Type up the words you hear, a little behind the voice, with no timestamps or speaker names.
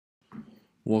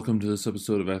Welcome to this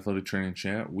episode of Athletic Training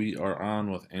Chat. We are on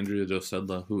with Andrea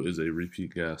Dosedla, who is a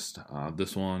repeat guest.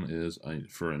 This one is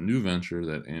for a new venture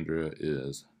that Andrea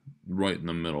is right in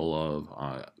the middle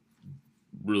of.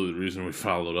 Really, the reason we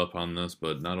followed up on this,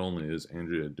 but not only is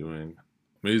Andrea doing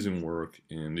amazing work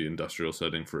in the industrial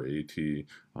setting for AT,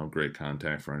 great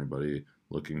contact for anybody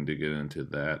looking to get into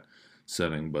that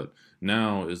setting, but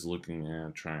now is looking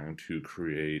at trying to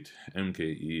create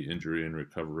MKE, injury and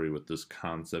recovery, with this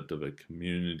concept of a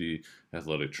community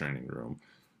athletic training room.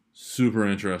 Super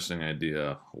interesting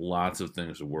idea. Lots of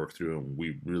things to work through, and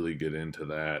we really get into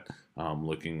that,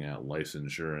 looking at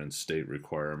licensure and state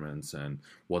requirements and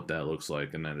what that looks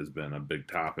like. And that has been a big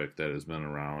topic that has been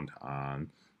around on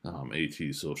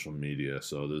AT social media.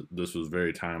 So this was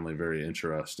very timely, very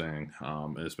interesting,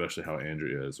 and especially how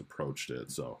Andrea has approached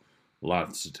it. So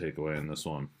lots to take away in this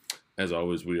one. As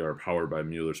always, we are powered by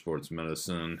Mueller Sports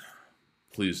Medicine.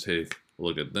 Please take a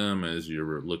look at them as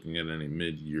you're looking at any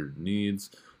mid-year needs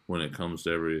when it comes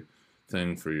to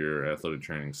everything for your athletic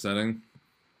training setting.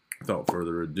 Without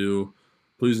further ado,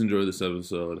 please enjoy this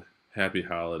episode. Happy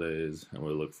holidays, and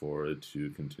we look forward to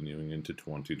continuing into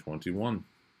 2021.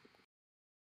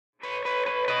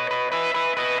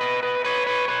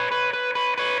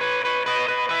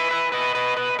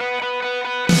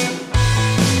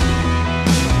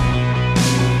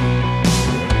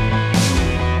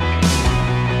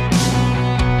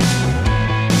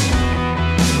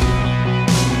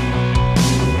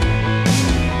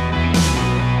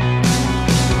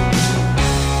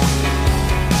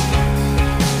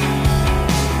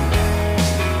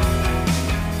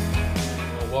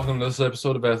 Welcome to this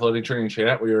episode of Athletic Training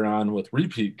Chat. We are on with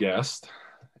repeat guest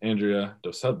Andrea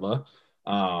Dosedla,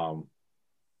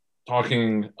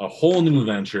 talking a whole new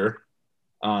venture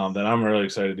that I'm really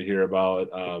excited to hear about,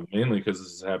 mainly because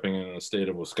this is happening in the state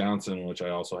of Wisconsin, which I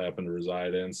also happen to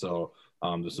reside in. So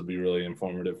this will be really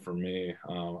informative for me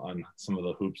on some of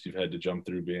the hoops you've had to jump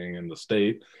through being in the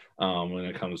state when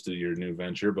it comes to your new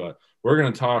venture. But we're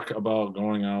going to talk about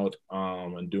going out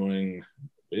and doing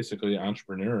basically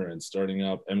entrepreneur and starting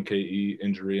up MKE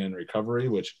Injury and Recovery,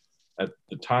 which at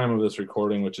the time of this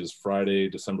recording, which is Friday,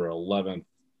 December 11th,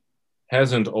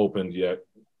 hasn't opened yet,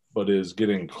 but is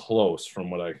getting close from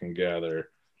what I can gather.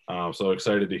 So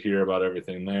excited to hear about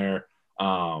everything there. I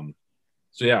want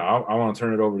to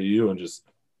turn it over to you and just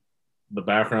the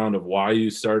background of why you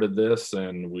started this.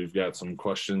 And we've got some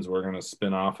questions we're going to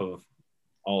spin off of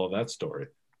all of that story.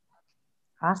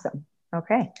 Awesome.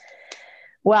 Okay.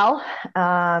 Well,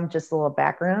 just a little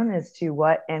background as to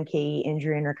what MKE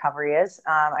Injury and Recovery is.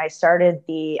 I registered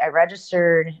the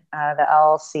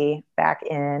LLC back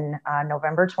in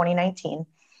November 2019.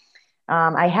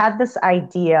 I had this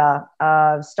idea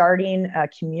of starting a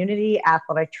community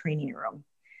athletic training room.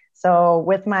 So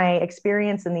with my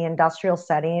experience in the industrial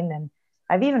setting, and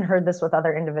I've even heard this with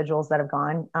other individuals that have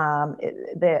gone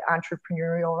the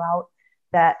entrepreneurial route,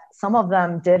 that some of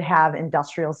them did have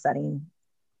industrial setting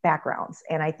backgrounds.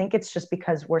 And I think it's just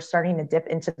because we're starting to dip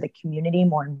into the community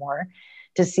more and more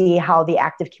to see how the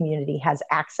active community has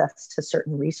access to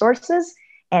certain resources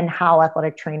and how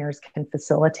athletic trainers can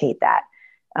facilitate that.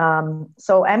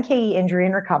 So MKE Injury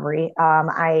and Recovery,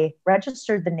 I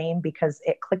registered the name because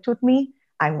it clicked with me.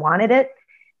 I wanted it,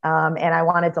 and I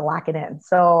wanted to lock it in.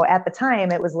 So at the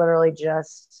time, it was literally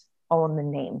just own the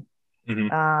name.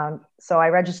 Mm-hmm. So I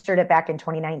registered it back in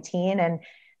 2019, and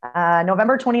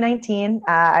November 2019,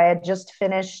 I had just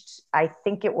finished, I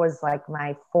think it was like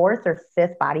my 4th or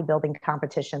 5th bodybuilding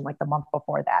competition, like the month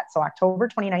before that. So October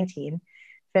 2019,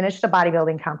 finished a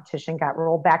bodybuilding competition, got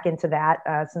rolled back into that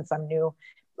since I'm new.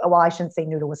 Well, I shouldn't say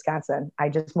new to Wisconsin. I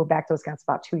just moved back to Wisconsin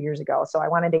about 2 years ago. So I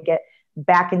wanted to get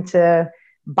back into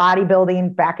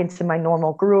bodybuilding, back into my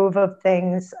normal groove of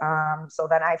things. So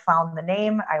then I found the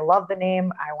name. I love the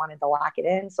name. I wanted to lock it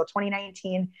in. So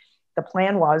 2019, the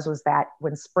plan was that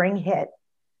when spring hit,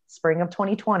 spring of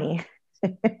 2020,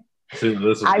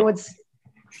 I would,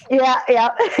 yeah.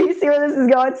 You see where this is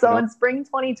going? So in spring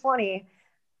 2020,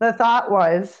 the thought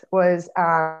was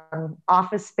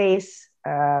office space,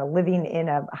 living in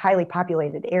a highly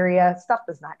populated area. Stuff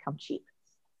does not come cheap.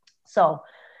 So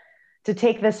to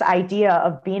take this idea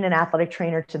of being an athletic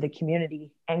trainer to the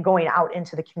community and going out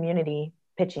into the community,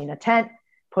 pitching a tent,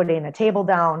 putting a table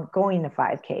down, going to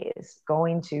 5Ks,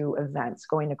 going to events,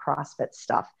 going to CrossFit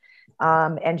stuff,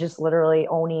 and just literally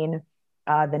owning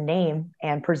the name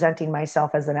and presenting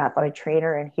myself as an athletic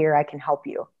trainer. And here I can help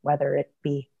you, whether it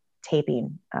be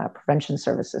taping, prevention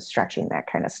services, stretching, that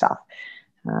kind of stuff.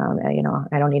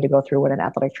 I don't need to go through what an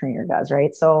athletic trainer does,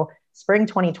 right? So spring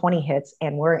 2020 hits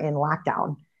and we're in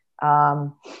lockdown.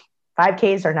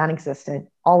 5Ks are non-existent.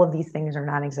 All of these things are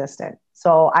non-existent.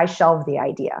 So I shelved the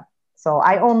idea. So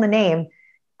I own the name.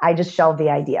 I just shelved the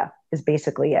idea is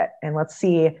basically it. And let's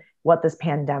see what this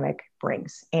pandemic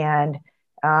brings. And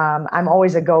I'm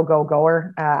always a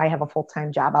goer. I have a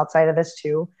full-time job outside of this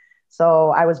too. So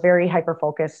I was very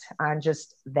hyper-focused on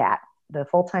just that, the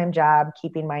full-time job,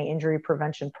 keeping my injury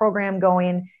prevention program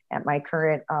going at my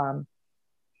current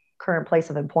place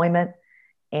of employment,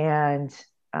 and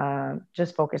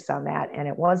just focused on that. And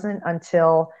it wasn't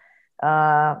until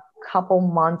a couple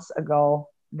months ago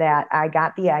that I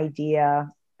got the idea,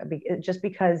 just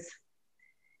because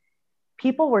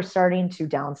people were starting to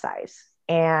downsize,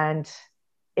 and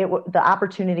the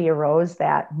opportunity arose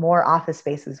that more office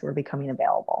spaces were becoming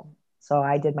available. So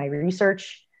I did my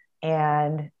research,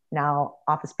 and now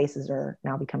office spaces are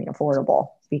now becoming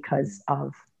affordable because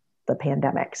of the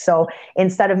pandemic. So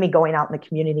instead of me going out in the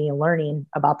community and learning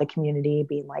about the community,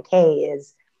 being like, hey,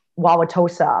 is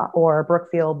Wauwatosa or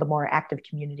Brookfield the more active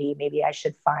community? Maybe I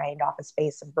should find office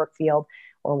space in Brookfield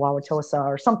or Wauwatosa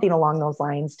or something along those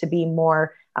lines to be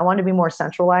more, I wanted to be more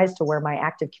centralized to where my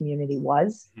active community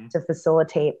was, to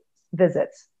facilitate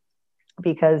visits,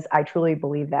 because I truly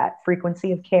believe that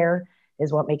frequency of care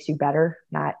is what makes you better,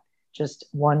 not just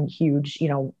one huge,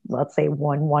 let's say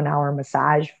one hour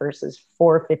massage versus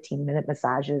 4 15-minute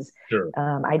massages. Sure.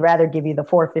 I'd rather give you the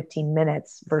 4 15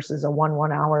 minutes versus a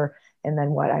 1 hour, and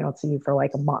then I don't see you for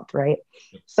like a month, right?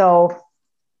 So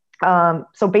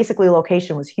basically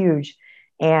location was huge,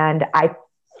 and I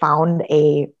found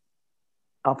a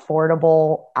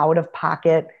affordable, out of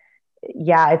pocket,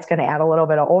 it's going to add a little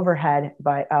bit of overhead,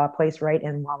 but a place right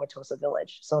in Wauwatosa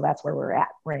Village. So that's where we're at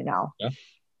right now.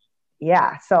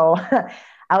 Yeah. So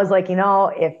I was like,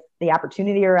 if the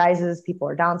opportunity arises, people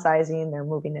are downsizing, they're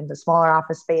moving into smaller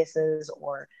office spaces,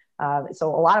 or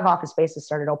so a lot of office spaces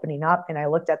started opening up, and I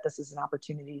looked at this as an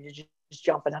opportunity to just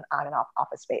jump in on and off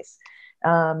office space.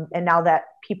 And now that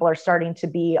people are starting to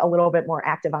be a little bit more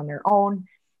active on their own,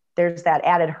 there's that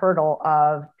added hurdle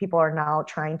of people are now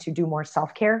trying to do more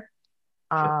self-care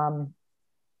on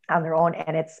their own,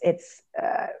 and it's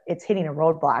hitting a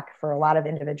roadblock for a lot of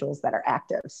individuals that are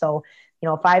active. So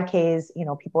 5Ks,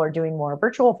 people are doing more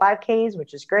virtual 5Ks,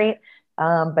 which is great,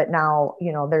 but now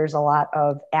there's a lot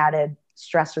of added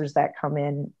stressors that come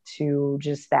in to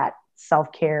just that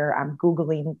self-care. I'm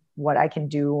Googling what I can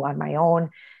do on my own.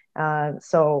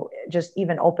 So just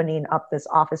even opening up this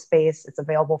office space, it's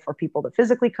available for people to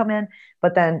physically come in,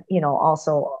 but then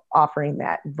also offering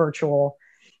that virtual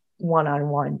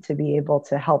one-on-one to be able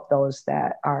to help those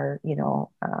that are,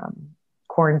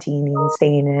 quarantining,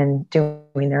 staying in,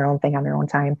 doing their own thing on their own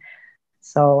time.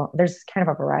 So there's kind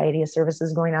of a variety of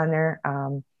services going on there.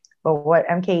 But what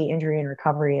MKE Injury and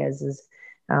Recovery is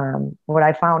what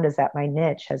I found is that my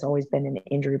niche has always been in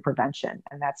injury prevention.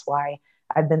 And that's why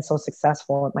I've been so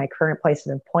successful at my current place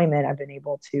of employment. I've been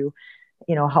able to,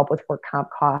 help with work comp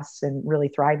costs and really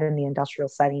thrive in the industrial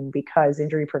setting, because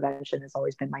injury prevention has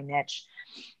always been my niche.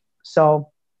 So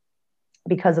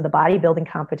because of the bodybuilding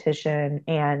competition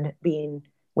and being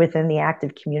within the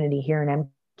active community here in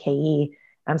MKE,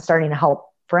 I'm starting to help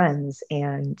friends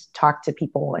and talk to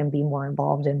people and be more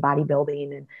involved in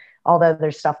bodybuilding and all the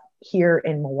other stuff here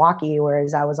in Milwaukee,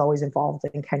 whereas I was always involved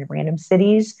in kind of random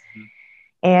cities.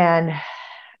 And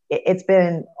it's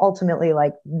been ultimately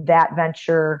like that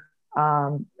venture,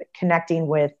 connecting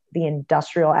with the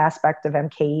industrial aspect of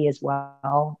MKE as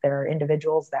well. There are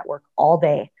individuals that work all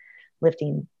day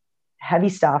lifting heavy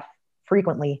stuff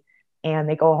frequently, and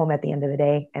they go home at the end of the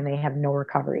day and they have no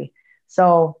recovery.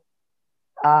 So,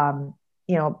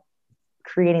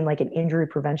 creating like an injury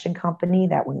prevention company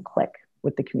that wouldn't click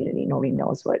with the community. Nobody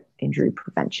knows what injury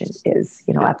prevention is,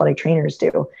 athletic trainers do.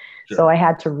 Sure. So I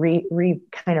had to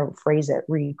kind of phrase it,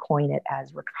 recoin it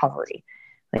as recovery.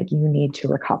 Like, you need to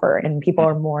recover, and people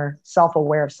are more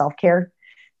self-aware of self-care,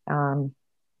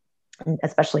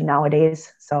 especially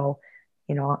nowadays. So,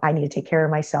 I need to take care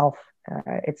of myself.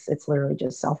 It's literally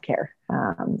just self-care.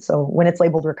 So when it's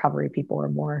labeled recovery, people are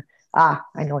more, I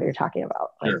know what you're talking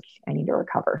about. Like, sure. I need to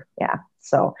recover. Yeah.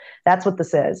 So that's what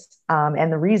this is.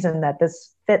 And the reason that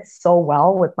this fits so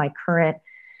well with my current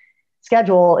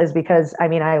schedule is because,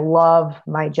 I love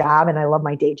my job and I love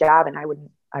my day job, and I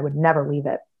would never leave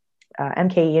it.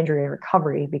 MKE Injury and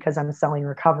Recovery, because I'm selling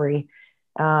recovery.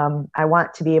 I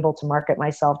want to be able to market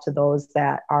myself to those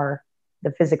that are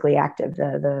the physically active,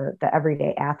 the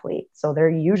everyday athlete. So they're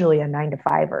usually a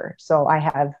 9-to-5er. So I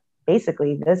have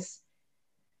basically, this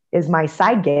is my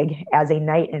side gig as a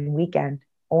night and weekend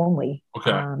only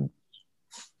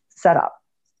setup.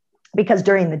 Because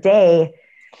during the day,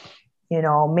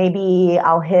 maybe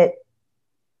I'll hit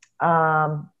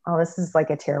oh, this is like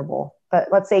a terrible, but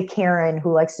let's say Karen,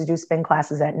 who likes to do spin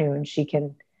classes at noon, she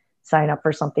can sign up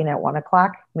for something at 1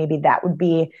 o'clock. Maybe that would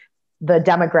be the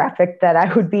demographic that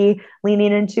I would be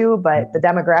leaning into. But the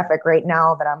demographic right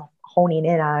now that I'm honing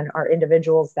in on are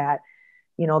individuals that,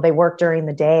 they work during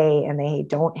the day and they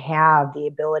don't have the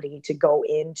ability to go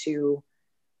into,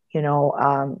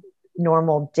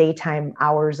 normal daytime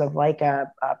hours of like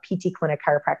a PT clinic,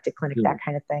 chiropractic clinic, that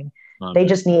kind of thing. They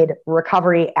just need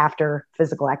recovery after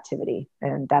physical activity.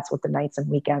 And that's what the nights and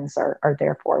weekends are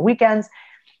there for. Weekends,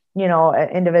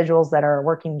 individuals that are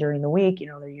working during the week,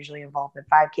 they're usually involved in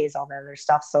 5Ks, all that other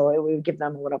stuff. So it would give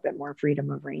them a little bit more freedom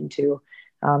of reign to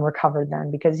recover then,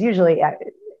 because usually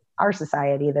our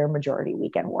society, they're majority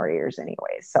weekend warriors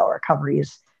anyway. So recovery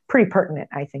is pretty pertinent,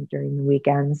 I think, during the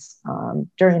weekends.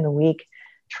 During the week,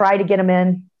 try to get them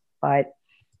in, but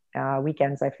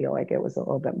weekends, I feel like it was a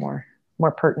little bit more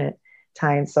pertinent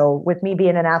time. So with me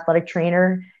being an athletic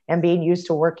trainer and being used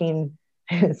to working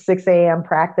 6 a.m.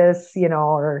 practice,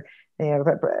 or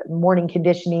morning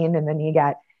conditioning, and then you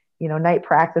got, night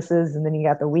practices, and then you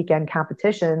got the weekend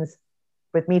competitions.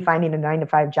 With me finding a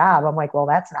 9-to-5 job, I'm like, well,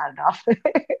 that's not enough.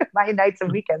 My nights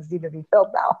and weekends need to be filled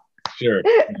now. Sure.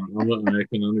 I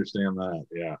can understand that.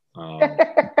 Yeah.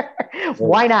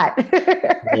 Why not?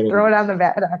 Throw it on the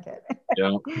bucket.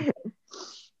 Yeah.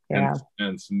 Yeah.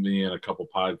 And me and a couple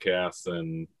podcasts,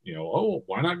 and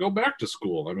why not go back to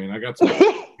school? I mean, I got some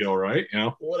skill, right?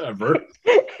 Whatever.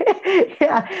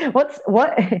 Yeah. What?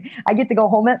 I get to go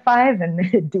home at 5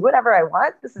 and do whatever I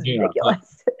want. This is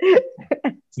ridiculous.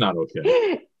 It's not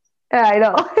okay. Yeah, I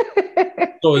know.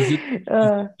 So is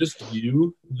it just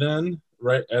you then,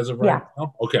 right? As of right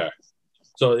now? Okay.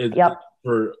 So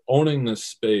for owning this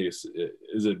space,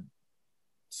 is it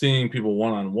seeing people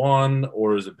one-on-one,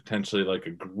 or is it potentially like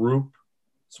a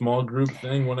small group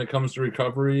thing when it comes to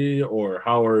recovery? Or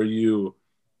how are you,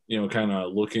 kind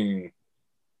of looking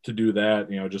to do that,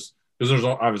 just because there's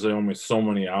obviously only so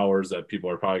many hours that people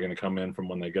are probably going to come in from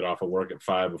when they get off of work at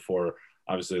 5 before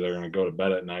obviously they're going to go to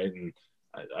bed at night.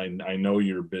 And I know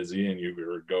you're busy and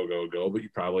you're go, but you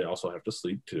probably also have to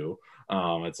sleep too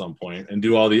at some point, and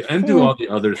do all the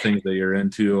other things that you're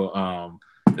into.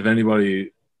 If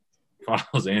anybody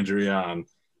follows Andrea on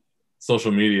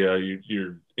social media,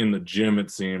 you're in the gym,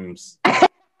 it seems.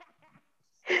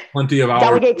 Plenty of hours.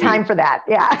 Delegate time for that.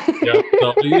 Yeah. Yeah.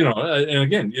 So, and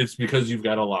again, it's because you've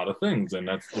got a lot of things, and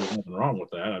there's nothing wrong with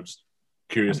that. I'm just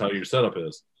curious how your setup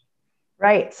is.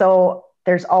 Right. So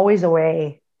there's always a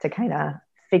way to kind of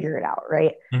figure it out.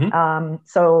 Right. Mm-hmm.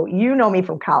 So me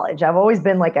from college. I've always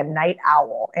been like a night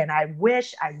owl, and I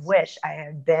wish I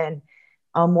had been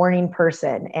a morning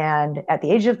person. And at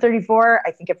the age of 34,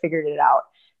 I think I figured it out.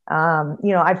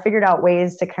 I figured out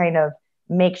ways to kind of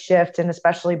make shift, and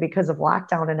especially because of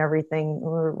lockdown and everything,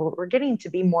 we're getting to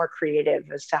be more creative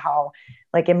as to how,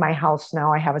 like in my house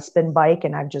now, I have a spin bike,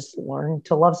 and I've just learned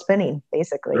to love spinning.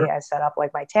 Basically, sure. I set up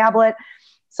like my tablet.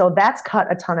 So that's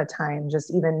cut a ton of time,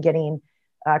 just even getting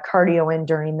cardio in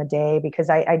during the day, because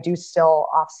I do still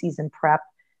off-season prep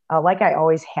like I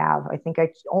always have. I think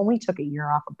I only took a year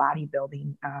off of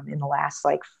bodybuilding in the last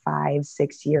like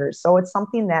 5-6 years. So it's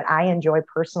something that I enjoy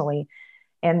personally.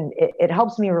 And it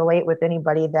helps me relate with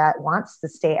anybody that wants to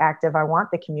stay active. I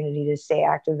want the community to stay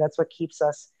active. That's what keeps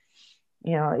us,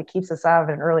 it keeps us out of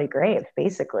an early grave,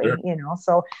 basically, sure.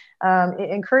 So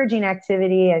encouraging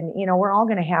activity, and, we're all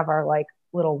going to have our like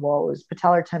little woes,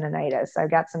 patellar tendonitis.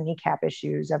 I've got some kneecap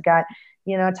issues. I've got,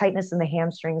 tightness in the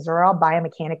hamstrings. They're all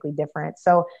biomechanically different.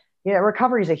 So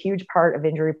recovery is a huge part of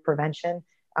injury prevention.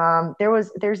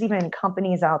 There's even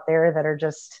companies out there that are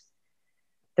just,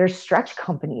 they're stretch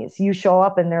companies. You show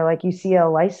up and they're like, you see a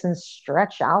licensed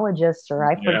stretchologist, or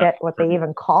I forget what they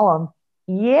even call them.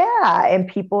 Yeah. And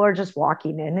people are just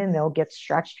walking in and they'll get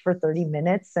stretched for 30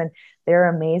 minutes and they're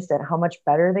amazed at how much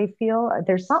better they feel.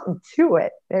 There's something to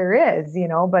it. There is,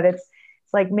 but it's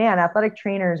like, man, athletic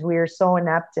trainers, we are so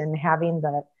inept in having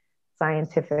the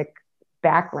scientific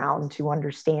background to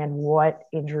understand what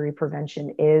injury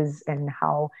prevention is and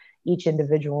how each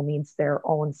individual needs their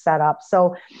own setup.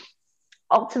 So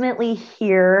ultimately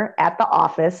here at the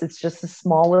office, it's just a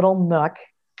small little nook.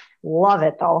 Love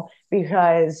it though,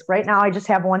 because right now I just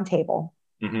have one table.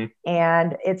 Mm-hmm.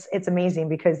 And it's amazing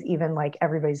because even like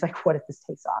everybody's like, what if this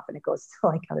takes off and it goes to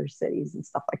like other cities and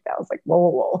stuff like that? I was like,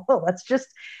 whoa.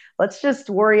 Let's just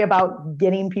worry about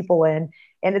getting people in.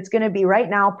 And it's going to be right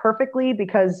now perfectly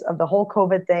because of the whole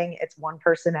COVID thing. It's one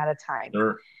person at a time.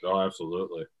 Sure. Oh,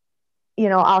 absolutely.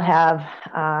 I'll have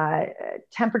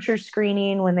temperature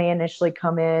screening when they initially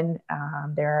come in.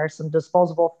 There are some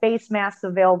disposable face masks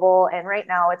available. And right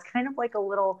now it's kind of like a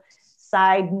little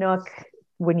side nook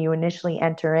when you initially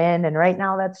enter in. And right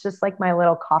now that's just like my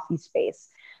little coffee space.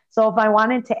 So if I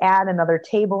wanted to add another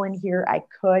table in here, I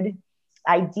could.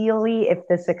 Ideally, if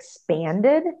this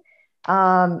expanded,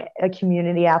 a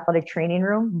community athletic training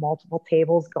room, multiple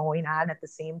tables going on at the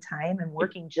same time and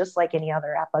working just like any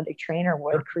other athletic trainer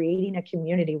would, creating a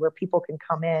community where people can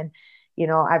come in. You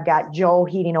know, I've got Joe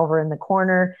heating over in the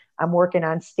corner. I'm working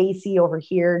on Stacy over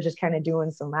here, just kind of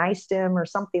doing some iStim or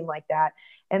something like that.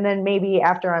 And then maybe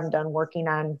after I'm done working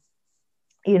on,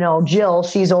 you know, Jill,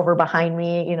 she's over behind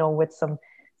me, you know, with some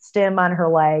stim on her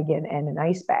leg and an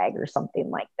ice bag or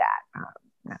something like that.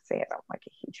 Not saying I'm like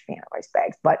a huge fan of ice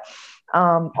bags, but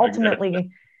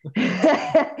ultimately,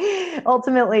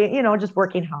 ultimately, you know, just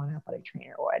working how an athletic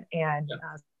trainer would. And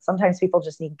sometimes people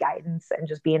just need guidance, and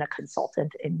just being a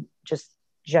consultant in just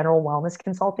general wellness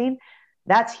consulting.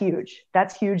 That's huge.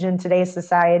 That's huge in today's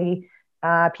society.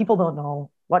 People don't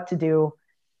know what to do.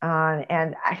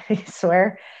 And I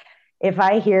swear, if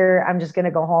I hear I'm just going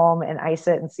to go home and ice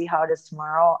it and see how it is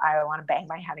tomorrow, I want to bang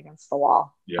my head against the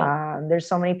wall. Yeah. There's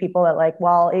so many people that like,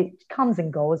 well, it comes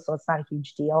and goes, so it's not a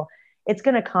huge deal. It's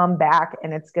going to come back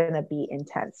and it's going to be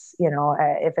intense. You know,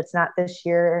 if it's not this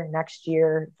year, next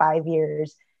year, 5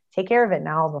 years, take care of it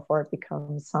now before it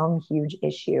becomes some huge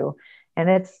issue. And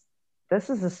this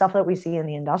is the stuff that we see in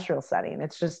the industrial setting.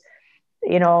 It's just,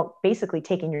 you know, basically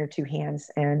taking your two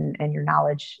hands and your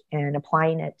knowledge and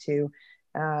applying it to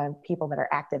people that are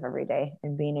active every day,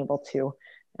 and being able to,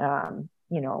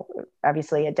 you know,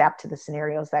 obviously adapt to the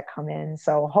scenarios that come in.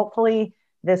 So hopefully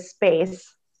this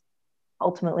space,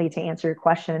 ultimately to answer your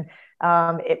question,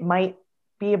 it might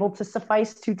be able to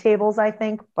suffice 2 tables, I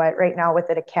think, but right now with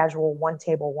it, a casual 1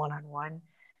 table, one-on-one,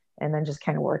 and then just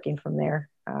kind of working from there.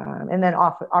 And then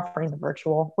offering the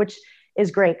virtual, which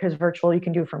is great because virtual you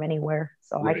can do from anywhere.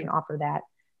 So right. I can offer that,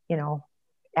 you know,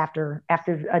 after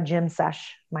a gym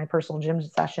sesh, my personal gym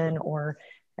session, or,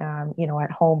 you know,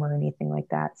 at home or anything like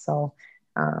that. So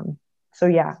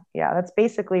yeah, that's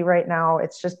basically right now.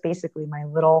 It's just basically my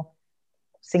little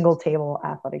single table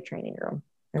athletic training room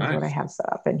is nice. What I have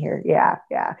set up in here. Yeah.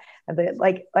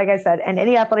 Like I said, and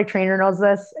any athletic trainer knows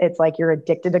this, it's like you're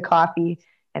addicted to coffee,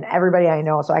 and everybody I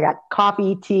know. So I got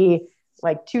coffee, tea,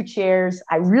 like 2 chairs.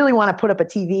 I really want to put up a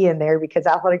TV in there because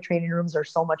athletic training rooms are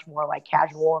so much more like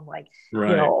casual and like, right,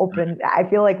 you know, open. Right. I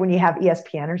feel like when you have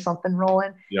ESPN or something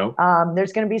rolling, yep.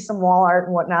 There's going to be some wall art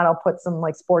and whatnot. I'll put some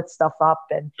like sports stuff up,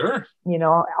 and, sure. You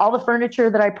know, all the furniture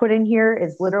that I put in here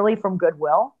is literally from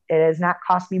Goodwill. It has not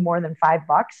cost me more than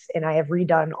 $5, and I have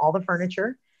redone all the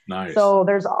furniture. Nice. So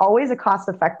there's always a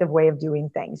cost-effective way of doing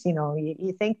things. You know,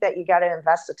 you think that you got to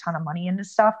invest a ton of money into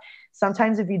stuff.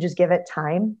 Sometimes if you just give it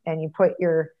time and you put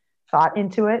your thought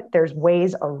into it, there's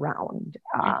ways around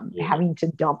having to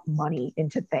dump money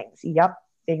into things. Yep,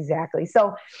 exactly.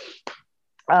 So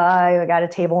I got a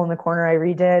table in the corner I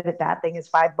redid. That thing is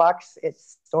 $5. It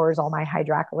stores all my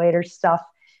hydrocollator stuff.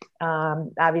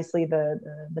 Obviously the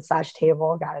massage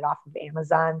table, got it off of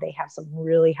Amazon. They have some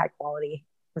really high quality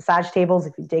massage tables.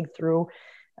 If you dig through,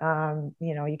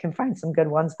 you know, you can find some good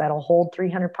ones that'll hold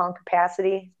 300-pound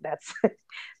capacity. That's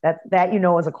that, you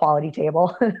know, is a quality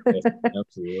table.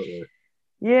 Absolutely.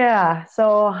 Yeah.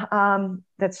 So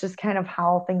that's just kind of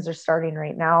how things are starting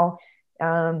right now.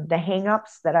 The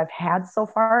hangups that I've had so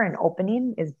far in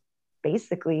opening is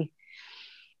basically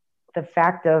the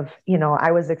fact of, you know,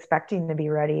 I was expecting to be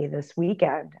ready this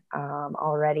weekend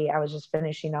already. I was just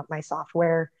finishing up my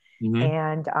software. Mm-hmm.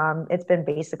 And it's been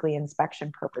basically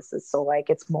inspection purposes. So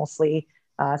like it's mostly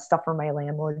stuff for my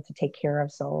landlord to take care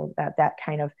of. So that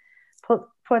kind of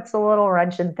puts a little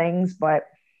wrench in things, but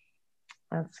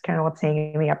that's kind of what's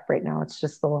hanging me up right now. It's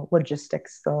just the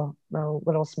logistics, the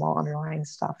little small underlying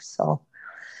stuff. So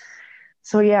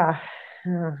yeah.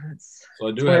 So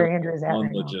I do have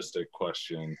one logistic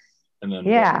question, and then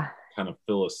kind of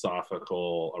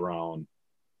philosophical around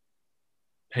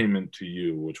payment to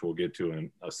you, which we'll get to in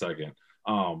a second.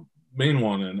 Main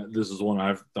one, and this is one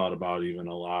I've thought about even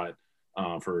a lot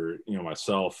for, you know,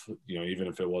 myself, you know, even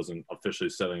if it wasn't officially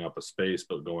setting up a space,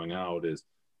 but going out, is,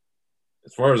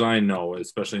 as far as I know,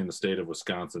 especially in the state of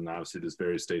Wisconsin, obviously this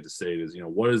varies state to state, is, you know,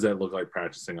 what does that look like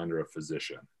practicing under a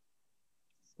physician?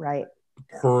 Right.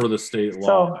 Per the state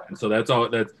law. And so that's all.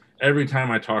 That's every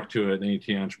time I talk to an AT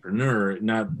entrepreneur,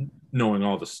 not knowing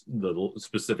all the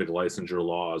specific licensure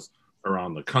laws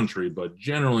around the country, but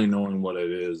generally knowing what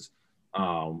it is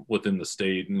within the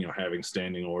state, and, you know, having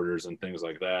standing orders and things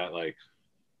like that. Like,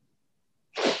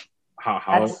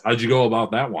 how'd you go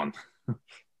about that one?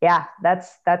 Yeah,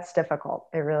 that's difficult.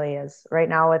 It really is. Right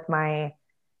now with my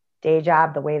day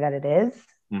job, the way that it is,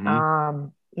 mm-hmm.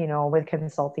 You know, with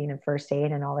consulting and first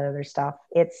aid and all that other stuff,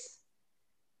 it's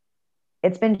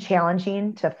it's been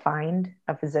challenging to find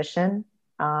a physician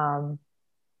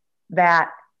that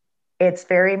it's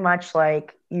very much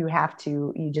like you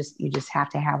just have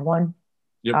to have one.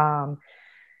 Yep.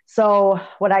 So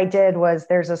what I did was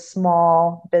there's a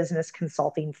small business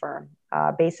consulting firm,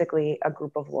 basically a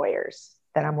group of lawyers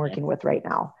that I'm working with right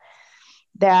now,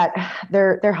 that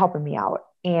they're helping me out.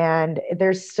 And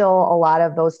there's still a lot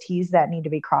of those T's that need to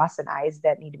be crossed and I's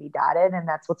that need to be dotted. And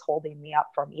that's what's holding me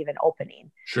up from even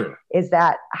opening. Sure. Is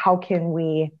that how can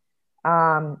we,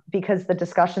 because the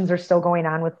discussions are still going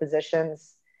on with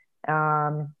physicians,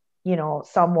 some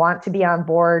want to be on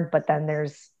board, but then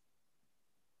there's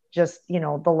just,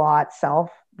 the law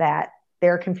itself that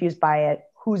they're confused by it,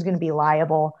 who's going to be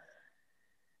liable,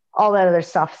 all that other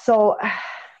stuff. So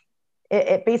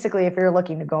it basically, if you're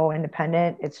looking to go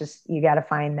independent, it's just, you got to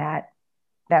find that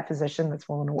physician that's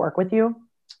willing to work with you.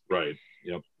 Right.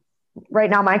 Yep. Right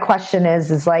now, my question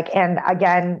is like, and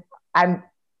again, I'm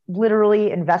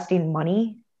literally investing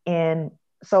money in,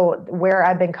 so where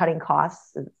I've been cutting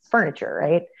costs is furniture,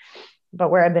 right? But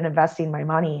where I've been investing my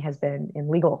money has been in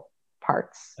legal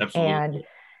parts. Absolutely. And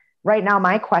right now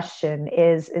my question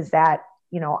is that,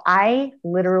 I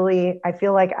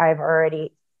feel like I've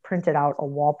already printed out a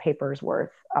wallpaper's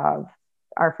worth of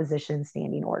our physician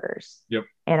standing orders. Yep.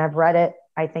 And I've read it,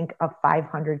 I think,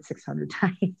 500, 600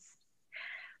 times.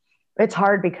 It's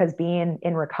hard because being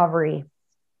in recovery,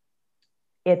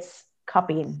 it's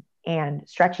cupping and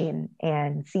stretching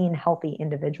and seeing healthy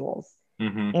individuals.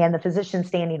 Mm-hmm. And the physician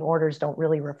standing orders don't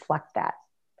really reflect that.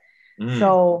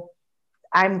 So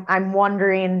I'm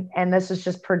wondering, and this is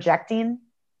just projecting,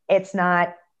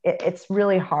 it's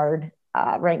really hard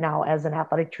right now as an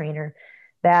athletic trainer,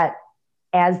 that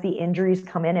as the injuries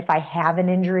come in, if I have an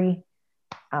injury,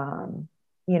 to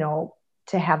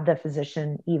have the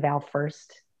physician eval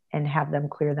first and have them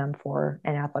clear them for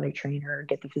an athletic trainer,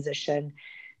 get the physician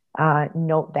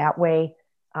note that way.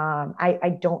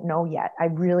 I don't know yet. I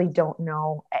really don't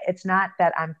know. It's not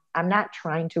that I'm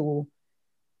trying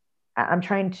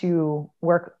to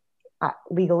work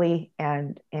legally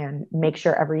and make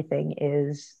sure everything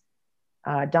is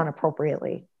done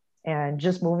appropriately. And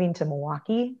just moving to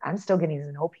Milwaukee, I'm still getting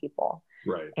to know people.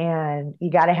 Right. And you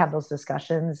got to have those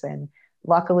discussions. And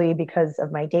luckily, because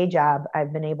of my day job,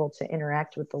 I've been able to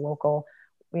interact with the local,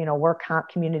 work comp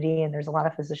community, and there's a lot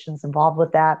of physicians involved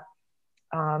with that.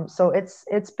 So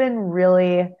it's been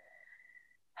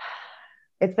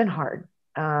hard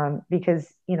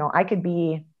because, I could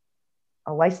be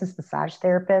a licensed massage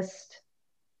therapist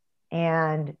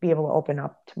and be able to open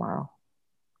up tomorrow,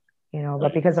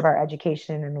 but because of our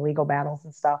education and the legal battles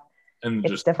and stuff, and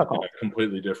it's just difficult. A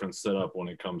completely different setup when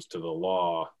it comes to the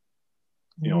law.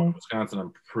 Mm-hmm. In Wisconsin,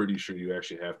 I'm pretty sure you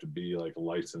actually have to be like a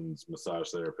licensed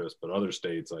massage therapist, but other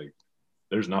states, like,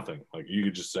 there's nothing. Like, you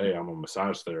could just say I'm a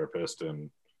massage therapist and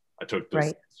I took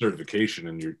this certification,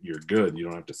 and you're good. You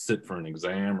don't have to sit for an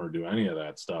exam or do any of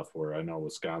that stuff, where I know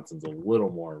Wisconsin's a little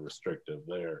more restrictive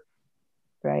there.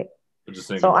 Right. I'm just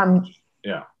saying. So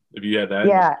if you had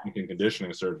that in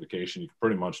conditioning certification, you can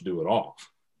pretty much do it all.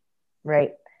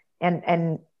 Right.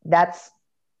 And that's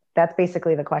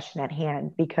basically the question at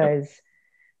hand, because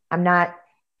I'm not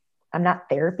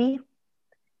therapy,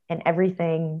 and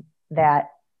everything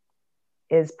that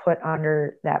is put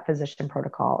under that physician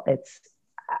protocol,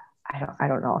 I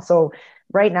don't know. So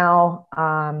right now,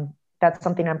 that's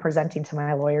something I'm presenting to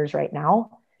my lawyers right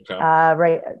now. Okay.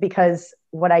 Right. Because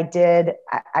what I did,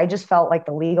 I just felt like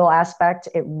the legal aspect,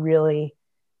 really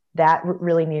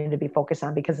needed to be focused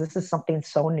on, because this is something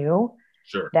so new.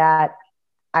 Sure. That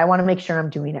I want to make sure I'm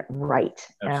doing it right.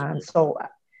 So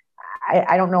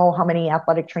I don't know how many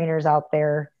athletic trainers out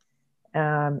there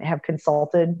have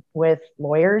consulted with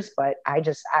lawyers, but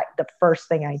the first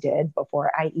thing I did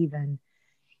before I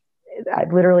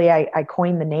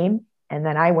coined the name, and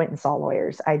then I went and saw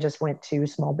lawyers. I just went to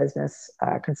small business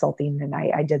consulting, and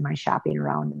I did my shopping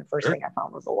around, and the first thing I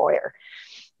found was a lawyer.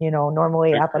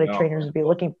 Normally athletic trainers would be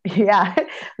looking,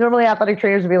 normally athletic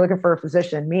trainers would be looking for a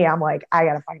physician. Me, I'm like, I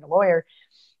got to find a lawyer,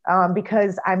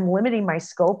 because I'm limiting my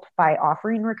scope by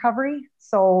offering recovery.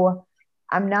 So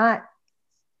I'm not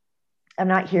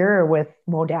here with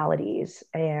modalities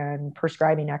and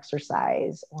prescribing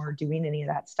exercise or doing any of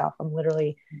that stuff. I'm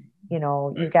literally,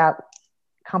 you've got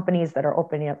companies that are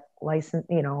opening up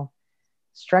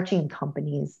stretching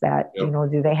companies that,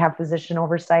 do they have physician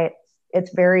oversight?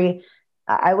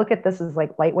 I look at this as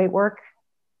like lightweight work.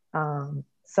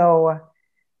 So,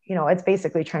 it's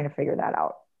basically trying to figure that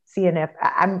out. Seeing if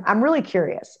I'm really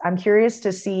curious. I'm curious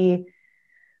to see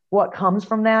what comes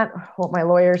from that, what my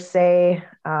lawyers say,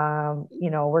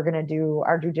 we're going to do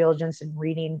our due diligence in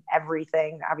reading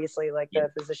everything, obviously, like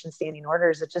the physician standing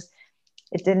orders. It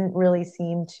didn't really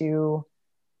seem to,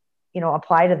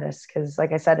 apply to this. Cause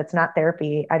like I said, it's not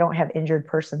therapy. I don't have injured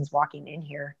persons walking in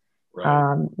here.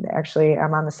 Right. Actually,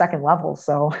 I'm on the second level,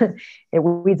 so it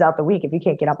weeds out the weak. If you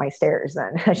can't get up my stairs,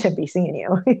 then I shouldn't be seeing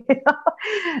you.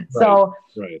 So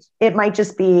right. It might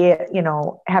just be,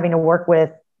 having to work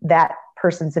with that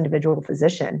person's individual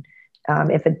physician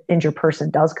if an injured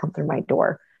person does come through my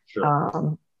door.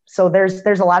 Sure. So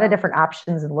there's a lot of different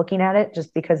options in looking at it,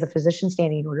 just because the physician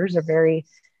standing orders are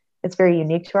it's very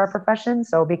unique to our profession.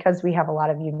 So because we have a lot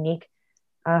of unique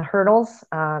hurdles,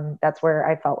 that's where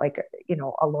I felt like,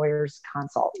 a lawyer's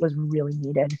consult was really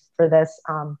needed for this.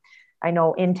 I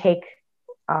know intake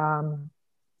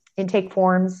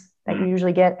forms that you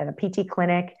usually get at a PT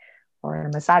clinic or a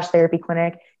massage therapy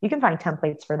clinic, you can find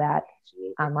templates for that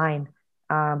online.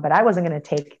 But I wasn't going to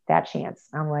take that chance.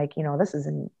 I'm like, this is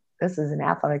an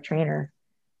athletic trainer.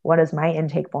 What is my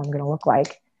intake form going to look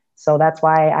like? So that's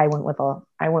why I went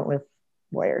with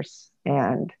lawyers,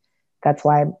 and that's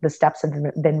why the steps have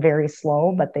been very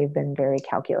slow, but they've been very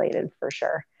calculated for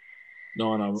sure.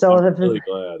 No, and I'm really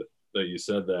glad that you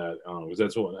said that, because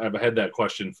that's what I've had that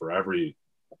question for everyone.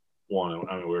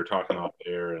 I mean, we were talking off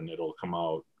air, and it'll come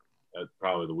out at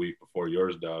probably the week before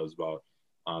yours does, about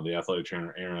the athletic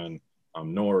trainer Aaron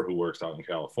Knorr, who works out in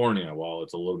California. Well,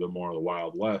 it's a little bit more of the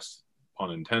Wild West, pun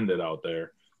intended, out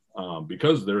there,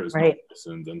 because there is no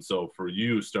license. And so for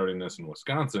you starting this in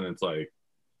Wisconsin, it's like,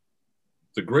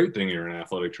 it's a great thing you're an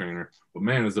athletic trainer, but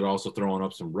man, is it also throwing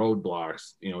up some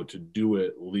roadblocks, to do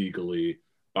it legally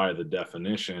by the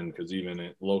definition. Because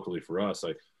even locally for us,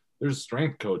 like, there's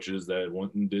strength coaches that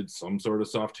went and did some sort of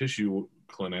soft tissue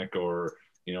clinic, or,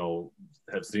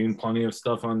 have seen plenty of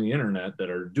stuff on the internet that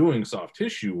are doing soft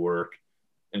tissue work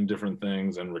and different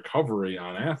things and recovery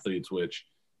on athletes, which,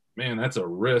 man, that's a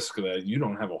risk that you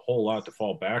don't have a whole lot to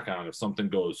fall back on if something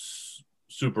goes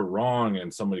super wrong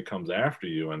and somebody comes after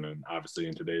you. And then obviously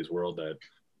in today's world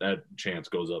that chance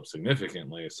goes up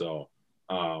significantly. So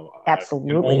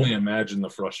absolutely, I can only imagine the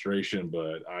frustration,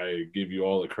 but I give you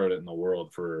all the credit in the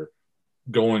world for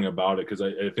going about it. Cause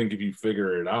I think if you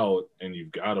figure it out and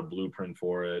you've got a blueprint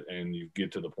for it, and you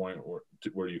get to the point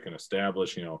where you can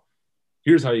establish,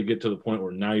 here's how you get to the point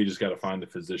where now you just got to find a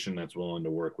physician that's willing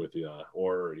to work with you,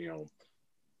 or,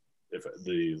 if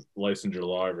the licensure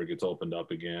law ever gets opened up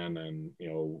again, and,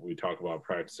 we talk about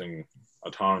practicing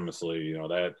autonomously,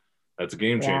 that's a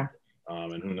game changer.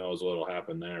 And who knows what'll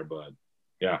happen there, but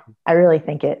yeah, I really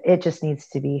think it just needs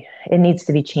to be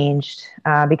changed,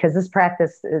 because this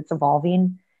practice, it's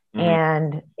evolving,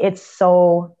 and it's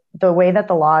the way that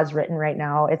the law is written right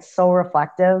now, it's so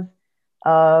reflective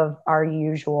of our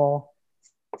usual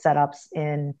setups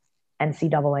in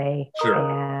NCAA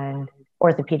and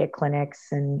orthopedic clinics,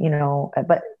 and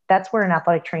but that's where an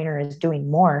athletic trainer is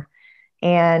doing more.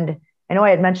 And I know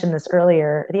I had mentioned this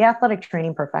earlier, the athletic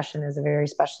training profession is a very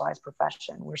specialized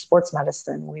profession. We're sports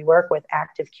medicine. We work with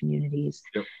active communities,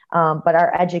 but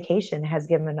our education has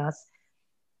given us,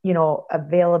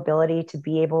 availability to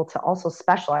be able to also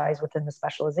specialize within the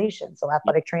specialization. So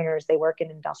athletic trainers, they work in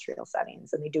industrial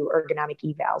settings, and they do ergonomic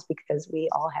evals because we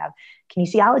all have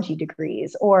kinesiology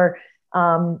degrees, or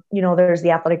there's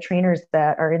the athletic trainers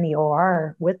that are in the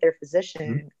OR with their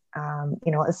physician,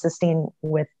 assisting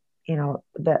with,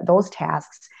 those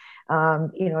tasks.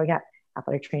 We got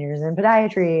athletic trainers in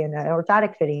podiatry and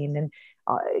orthotic fitting, and,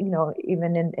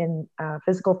 even in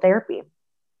physical therapy.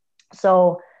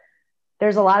 So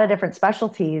there's a lot of different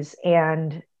specialties,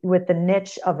 and with the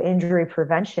niche of injury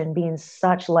prevention being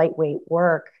such lightweight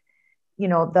work,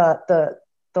 the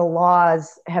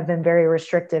laws have been very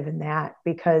restrictive in that,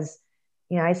 because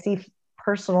I see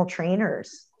personal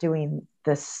trainers doing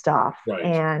this stuff,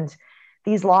 and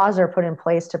these laws are put in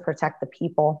place to protect the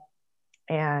people.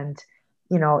 And,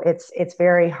 it's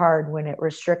very hard when it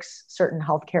restricts certain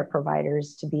healthcare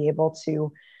providers to be able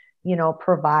to,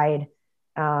 provide,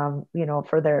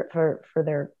 for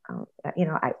their,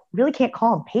 I really can't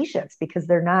call them patients, because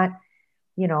they're not,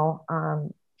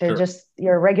 they're just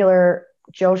your regular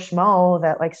Joe Schmo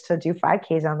that likes to do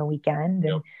 5Ks on the weekend.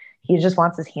 And he just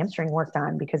wants his hamstring worked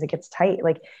on because it gets tight.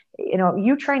 Like,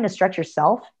 you trying to stretch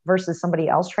yourself versus somebody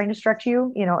else trying to stretch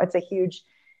you,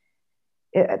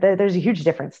 there's a huge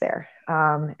difference there.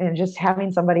 And just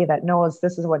having somebody that knows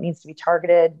this is what needs to be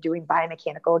targeted, doing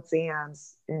biomechanical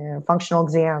exams, functional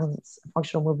exams,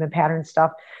 functional movement pattern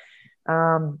stuff,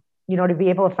 to be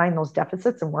able to find those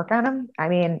deficits and work on them. I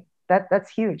mean,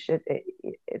 that's huge.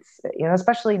 It's,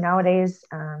 especially nowadays,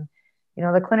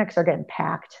 the clinics are getting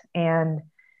packed, and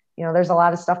there's a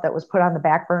lot of stuff that was put on the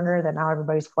back burner that now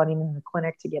everybody's flooding in the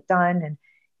clinic to get done. And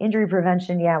injury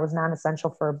prevention, it was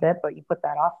non-essential for a bit, but you put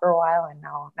that off for a while, and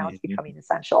now it's becoming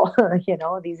essential.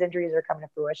 These injuries are coming to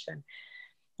fruition.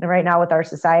 And right now with our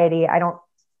society, I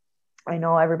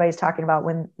know everybody's talking about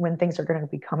when things are going to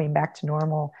be coming back to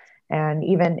normal. And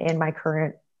even in my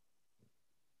current,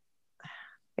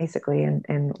 basically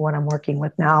in what I'm working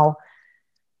with now,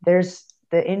 there's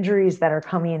the injuries that are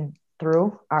coming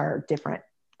through are different.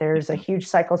 There's a huge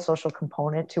psychosocial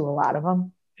component to a lot of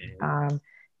them.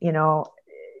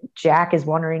 Jack is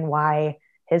wondering why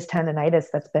his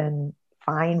tendonitis that's been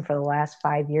fine for the last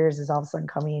 5 years is all of a sudden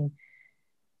coming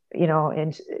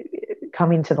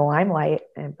to the limelight.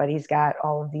 But he's got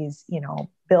all of these,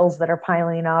 bills that are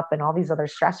piling up and all these other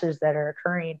stressors that are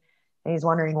occurring. And he's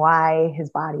wondering why his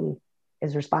body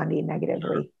is responding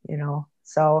negatively,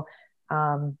 So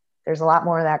there's a lot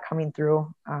more of that coming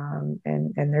through.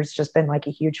 And there's just been like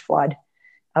a huge flood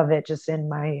of it just in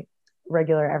my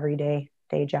regular everyday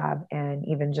day job. And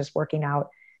even just working out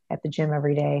at the gym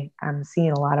every day, I'm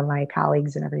seeing a lot of my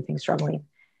colleagues and everything struggling.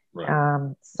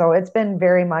 Right. So it's been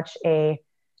very much I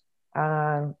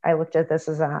looked at this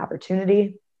as an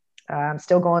opportunity. I'm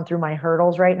still going through my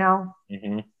hurdles right now.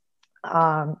 There's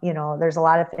a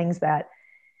lot of things that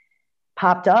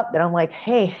popped up that I'm like,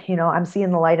 hey, I'm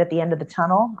seeing the light at the end of the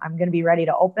tunnel. I'm going to be ready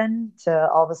to open to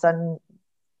all of a sudden,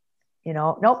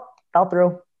 nope, fell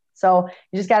through. So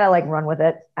you just got to run with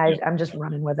it. I'm just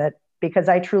running with it because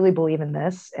I truly believe in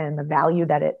this and the value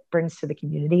that it brings to the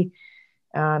community.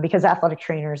 Because athletic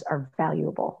trainers are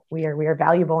valuable. We are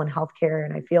valuable in healthcare.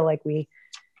 And I feel like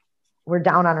we're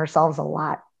down on ourselves a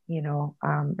lot,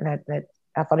 that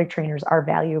athletic trainers are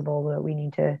valuable, that we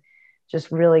need to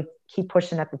just really keep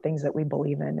pushing at the things that we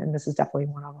believe in. And this is definitely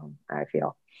one of them, I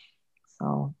feel.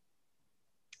 So,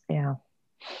 yeah.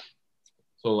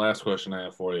 So last question I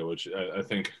have for you, which I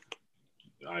think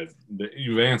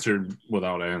you've answered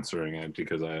without answering it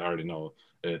because I already know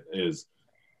it is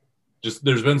just,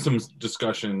 there's been some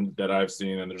discussion that I've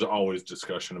seen, and there's always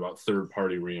discussion about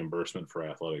third-party reimbursement for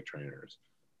athletic trainers.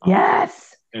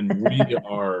 Yes. And we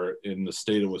are in the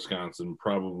state of Wisconsin,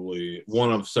 probably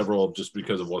one of several, just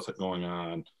because of what's going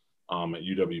on at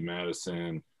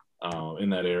UW-Madison in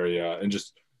that area. And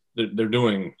just they're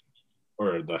doing,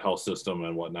 or the health system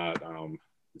and whatnot.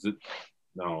 Is it?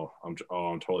 No, I'm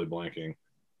totally blanking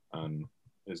on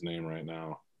his name right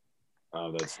now.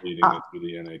 That's leading it through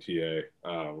the NATA.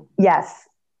 Yes.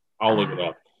 I'll look it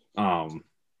up.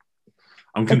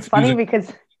 It's funny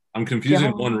because I'm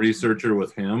confusing one researcher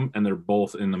with him, and they're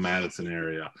both in the Madison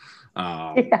area.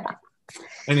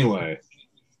 Anyway,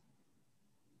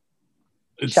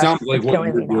 it sounds like what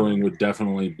you're doing would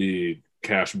definitely be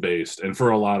cash based, and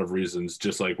for a lot of reasons,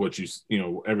 just like what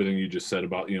everything you just said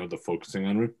about the focusing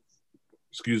on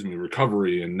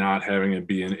recovery and not having it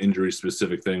be an injury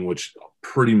specific thing, which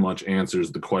pretty much answers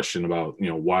the question about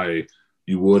why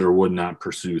you would or would not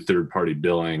pursue third party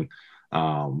billing.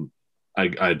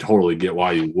 I totally get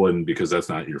why you wouldn't, because that's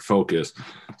not your focus.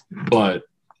 But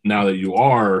now that you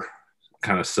are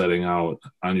kind of setting out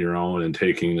on your own and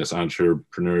taking this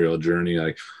entrepreneurial journey,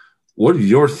 what are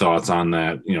your thoughts on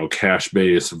that, cash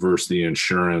based versus the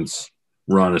insurance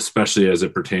run, especially as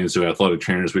it pertains to athletic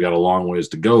trainers? We got a long ways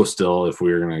to go still if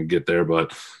we're going to get there,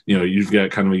 but you've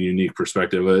got kind of a unique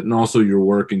perspective of it, and also your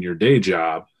work in your day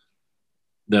job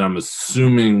that I'm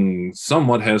assuming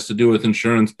somewhat has to do with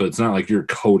insurance, but it's not like you're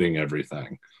coding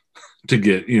everything to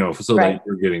get, so right. that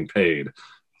you're getting paid.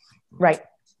 Right.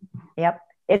 Yep.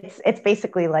 It's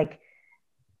basically like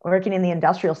working in the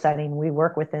industrial setting. We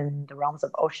work within the realms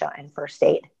of OSHA and first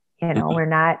aid. We're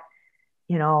not,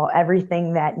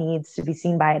 everything that needs to be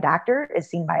seen by a doctor is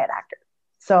seen by a doctor.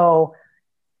 So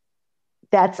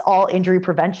that's all injury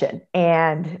prevention.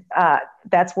 And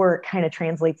that's where it kind of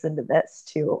translates into this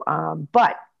too.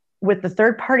 But with the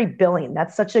third party billing,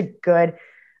 that's such a good,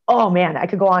 oh man, I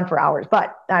could go on for hours,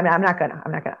 but I'm not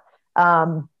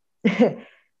gonna.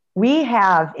 We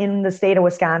have in the state of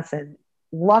Wisconsin,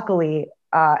 luckily,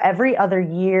 every other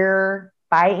year,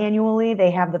 biannually,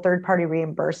 they have the third party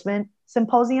reimbursement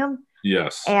symposium.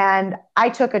 Yes. And I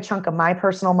took a chunk of my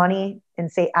personal money and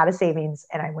out of savings,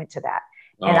 and I went to that.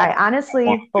 And I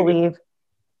honestly believe,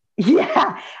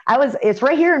 it's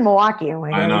right here in Milwaukee. I'm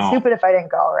like, it's stupid if I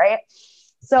didn't go, right?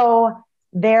 So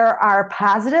there are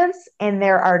positives and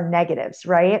there are negatives,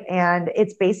 right? And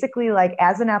it's basically like,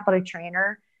 as an athletic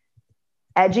trainer,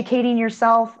 educating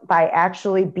yourself by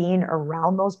actually being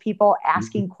around those people,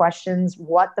 asking questions,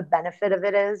 what the benefit of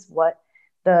it is, what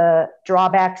the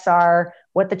drawbacks are,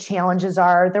 what the challenges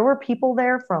are. There were people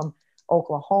there from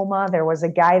Oklahoma. There was a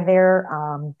guy there.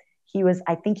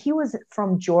 I think he was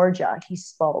from Georgia. He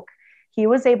spoke. He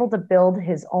was able to build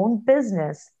his own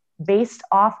business based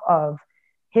off of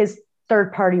his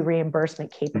third-party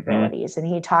reimbursement capabilities. And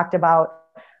he talked about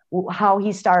how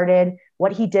he started,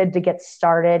 what he did to get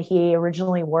started. He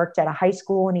originally worked at a high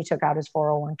school and he took out his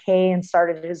 401k and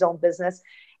started his own business.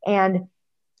 And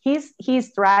he's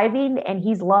thriving and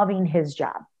he's loving his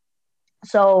job.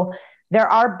 So there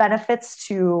are benefits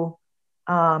to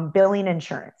billing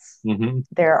insurance. Mm-hmm.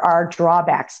 There are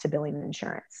drawbacks to billing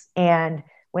insurance. And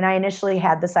when I initially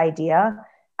had this idea,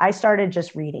 I started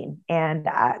just reading. And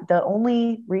the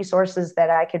only resources that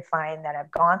I could find that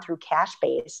have gone through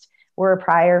cash-based were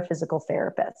prior physical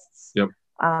therapists. Yep.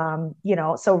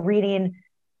 So reading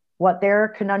what their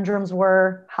conundrums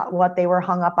were, what they were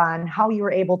hung up on, how you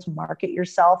were able to market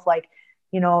yourself. Like,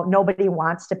 nobody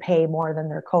wants to pay more than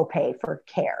their copay for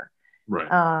care.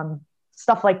 Right.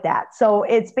 Stuff like that. So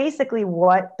it's basically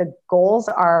what the goals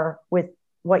are with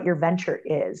what your venture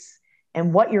is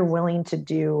and what you're willing to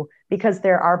do, because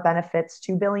there are benefits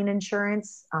to billing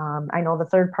insurance. I know the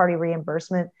third-party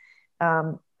reimbursement,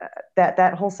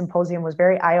 that whole symposium was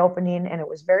very eye-opening, and it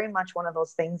was very much one of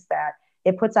those things that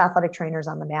it puts athletic trainers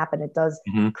on the map, and it does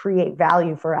create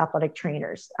value for athletic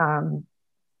trainers.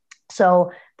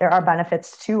 So there are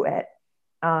benefits to it.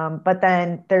 But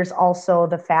then there's also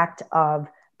the fact of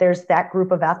there's that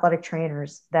group of athletic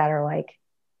trainers that are like,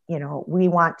 we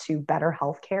want to better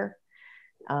healthcare.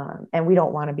 And we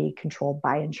don't want to be controlled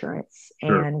by insurance.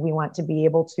 Sure. And we want to be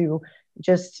able to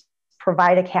just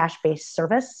provide a cash-based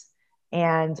service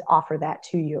and offer that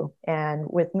to you. And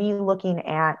with me looking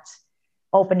at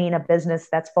opening a business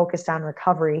that's focused on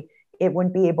recovery, it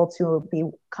wouldn't be able to be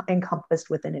encompassed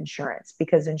within insurance,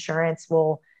 because insurance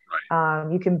will,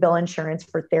 you can bill insurance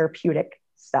for therapeutic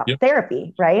stuff,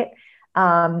 therapy, right?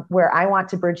 Where I want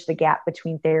to bridge the gap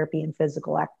between therapy and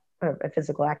physical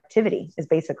activity is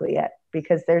basically it,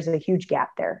 because there's a huge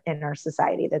gap there in our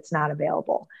society that's not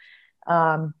available.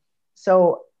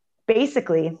 So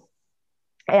basically,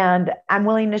 and I'm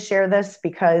willing to share this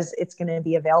because it's going to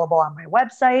be available on my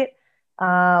website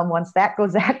once that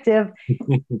goes active.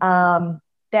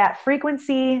 That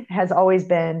frequency has always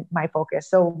been my focus.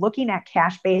 So looking at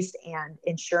cash-based and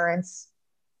insurance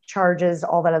charges,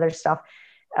 all that other stuff,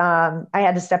 I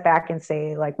had to step back and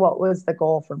say, like, what was the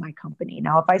goal for my company?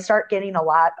 Now, if I start getting a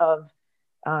lot of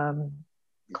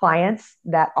clients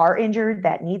that are injured,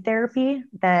 that need therapy,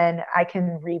 then I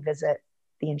can revisit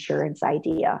the insurance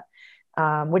idea,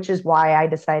 which is why I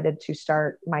decided to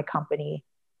start my company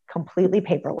completely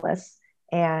paperless.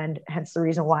 And hence the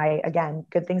reason why, again,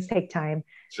 good things take time.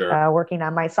 Sure. Working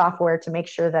on my software to make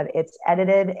sure that it's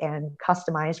edited and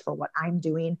customized for what I'm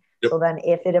doing. Yep. So then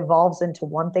if it evolves into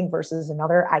one thing versus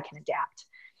another, I can adapt.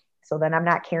 So then I'm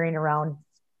not carrying around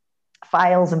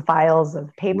files and files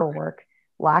of paperwork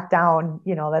locked down,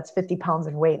 that's 50 pounds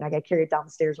in weight. And I got carried down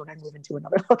the stairs when I move into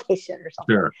another location or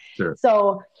something. Sure.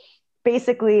 So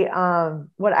basically,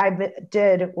 what I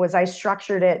did was I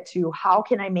structured it to how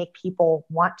can I make people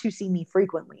want to see me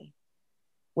frequently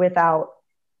without,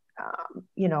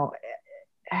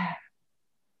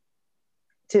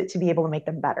 to be able to make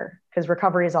them better, because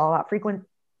recovery is all about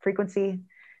frequency.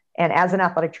 And as an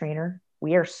athletic trainer,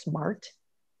 we are smart.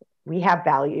 We have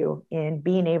value in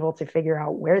being able to figure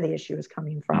out where the issue is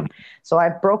coming from. So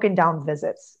I've broken down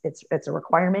visits. It's a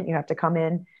requirement. You have to come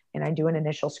in and I do an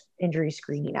initial injury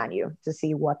screening on you to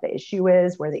see what the issue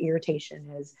is, where the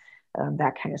irritation is,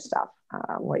 that kind of stuff,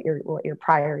 what your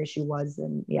prior issue was,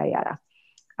 and yada.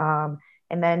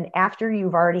 And then after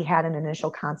you've already had an initial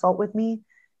consult with me,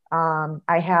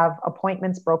 I have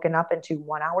appointments broken up into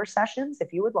 1-hour sessions,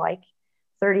 if you would like,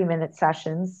 30-minute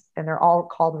sessions, and they're all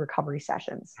called recovery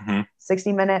sessions,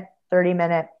 60-minute,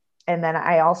 30-minute. And then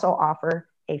I also offer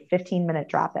a 15-minute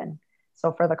drop-in.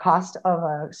 So for the cost of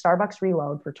a Starbucks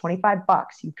reload for $25,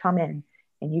 you come in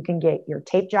and you can get your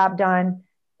tape job done,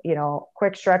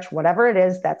 quick stretch, whatever it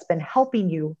is that's been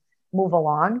helping you move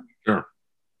along. Sure.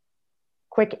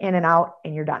 Quick in and out,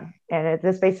 and you're done. And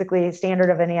it's basically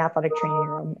standard of any athletic training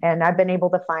room. And I've been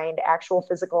able to find actual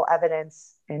physical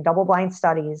evidence and double-blind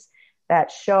studies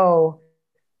that show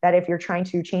that if you're trying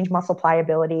to change muscle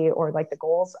pliability or like the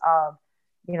goals of,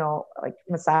 like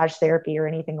massage therapy or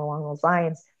anything along those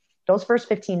lines, those first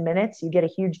 15 minutes, you get a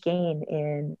huge gain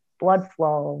in blood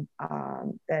flow,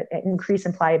 that increase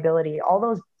in pliability, all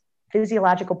those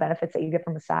physiological benefits that you get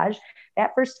from massage.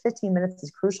 That first 15 minutes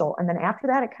is crucial. And then after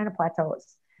that, it kind of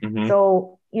plateaus.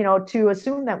 So, to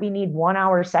assume that we need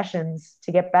 1-hour sessions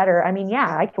to get better. I mean,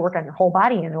 yeah, I can work on your whole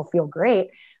body and it'll feel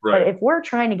great. Right. But if we're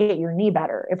trying to get your knee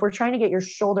better, if we're trying to get your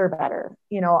shoulder better,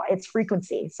 it's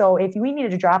frequency. So if we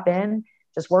needed to drop in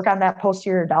Just work on that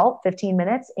posterior delt, 15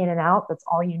 minutes in and out. That's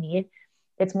all you need.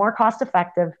 It's more cost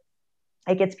effective.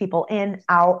 It gets people in,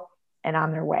 out, and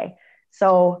on their way.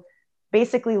 So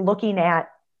basically looking at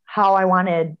how I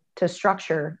wanted to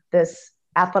structure this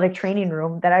athletic training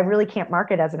room that I really can't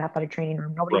market as an athletic training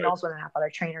room. Nobody knows what an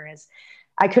athletic trainer is.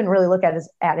 I couldn't really look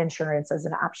at insurance as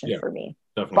an option for me.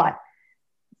 Definitely. But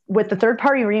with the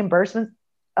third-party reimbursement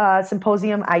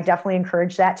symposium, I definitely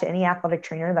encourage that to any athletic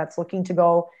trainer that's looking to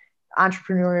go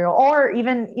entrepreneurial, or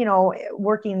even,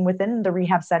 working within the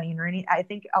rehab setting or any. I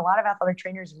think a lot of athletic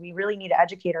trainers, we really need to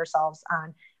educate ourselves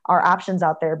on our options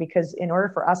out there, because in order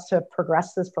for us to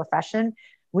progress this profession,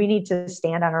 we need to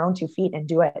stand on our own 2 feet and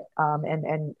do it,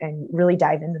 and really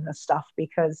dive into this stuff,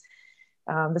 because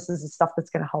this is the stuff that's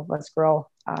going to help us grow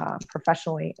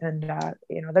professionally. And,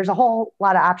 there's a whole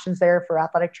lot of options there for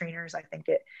athletic trainers. I think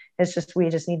we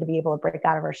just need to be able to break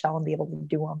out of our shell and be able to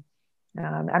do them.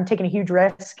 I'm taking a huge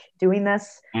risk doing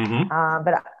this,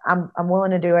 but I'm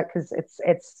willing to do it, because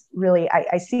it's really,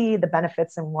 I see the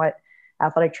benefits in what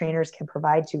athletic trainers can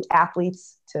provide to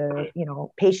athletes, to,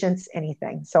 patients,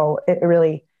 anything. So it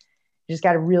really, you just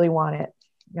got to really want it.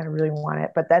 You got to really want it.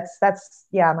 But that's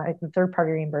my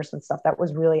third-party reimbursement stuff. That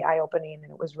was really eye-opening,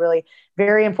 and it was really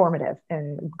very informative.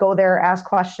 And go there, ask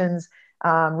questions,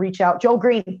 reach out. Joe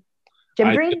Green.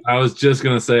 Jim Green? I was just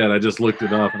gonna say it. I just looked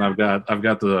it up, and I've got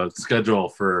the schedule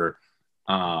for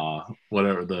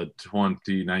whatever the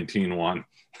 2019 one.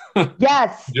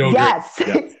 Yes. Yes.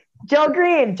 Joe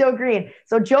Green.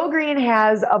 So Joe Green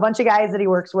has a bunch of guys that he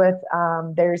works with.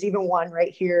 There's even one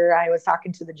right here. I was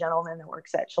talking to the gentleman that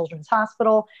works at Children's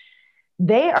Hospital.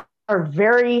 They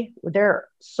they're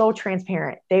so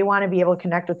transparent. They want to be able to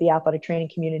connect with the athletic training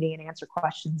community and answer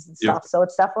questions and stuff. So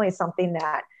it's definitely something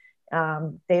that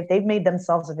they've made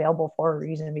themselves available for a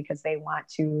reason, because they want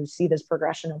to see this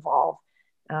progression evolve.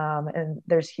 And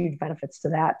there's huge benefits to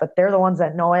that, but they're the ones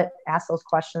that know it, ask those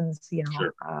questions,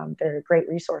 Sure. They're great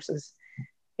resources.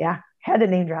 Yeah. Had to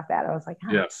name drop that. I was like,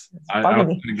 yes, I was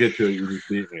going to get to it. You just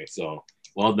beat me. So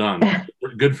well done.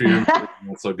 Good for you. Not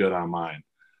so good on mine.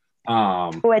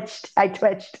 I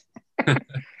twitched.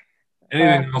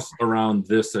 Anything else around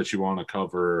this that you want to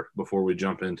cover before we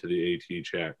jump into the AT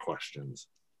chat questions?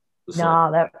 It's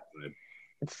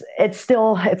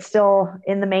still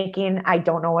in the making. I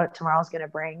don't know what tomorrow's going to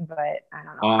bring, but I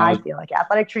don't know. I feel like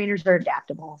athletic trainers are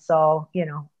adaptable, so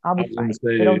I'll be fine.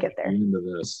 It'll get there. Into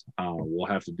this, we'll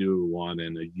have to do one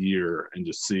in a year and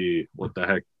just see what the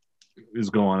heck is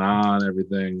going on.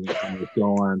 Everything is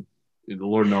going. The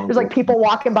Lord knows. There's like people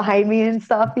walking behind me and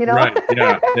stuff, Right.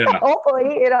 Yeah.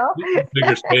 Hopefully,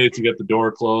 Bigger space to get the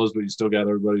door closed, but you still got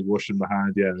everybody whooshing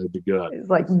behind. Yeah, it'd be good. It's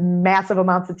like massive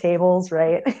amounts of tables,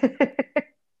 right? That'd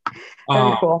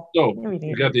be cool. So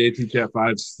we got the AT Chat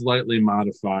 5 slightly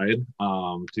modified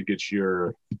to get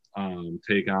your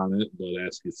take on it, but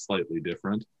ask it slightly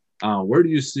different. Where do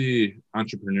you see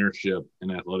entrepreneurship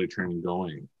and athletic training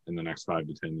going in the next 5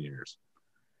 to 10 years?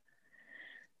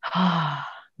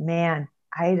 Man,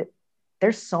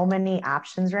 there's so many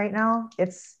options right now.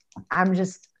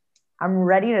 I'm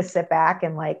ready to sit back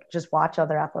and just watch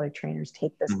other athletic trainers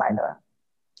take this by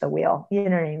the wheel. You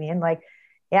know what I mean?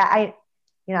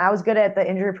 I was good at the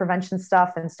injury prevention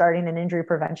stuff and starting an injury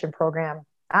prevention program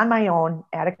on my own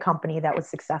at a company that was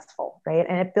successful. Right.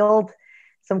 And it built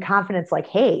some confidence,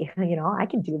 hey, I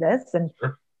can do this. And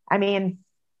sure. I mean,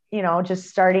 just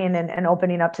starting and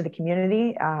opening up to the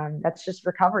community, that's just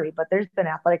recovery. But there's been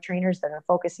athletic trainers that are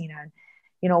focusing on,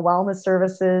 wellness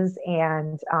services,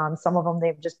 and some of them,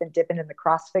 they've just been dipping in the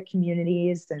CrossFit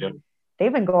communities, and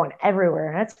they've been going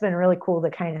everywhere. And it's been really cool to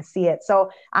kind of see it.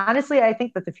 So honestly, I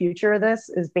think that the future of this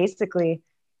is basically,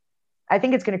 I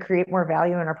think it's going to create more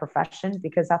value in our profession,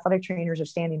 because athletic trainers are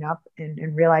standing up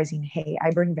and realizing, hey,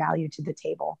 I bring value to the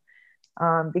table.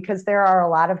 Because there are a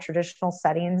lot of traditional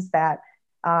settings that,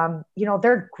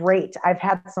 they're great. I've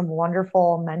had some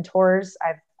wonderful mentors.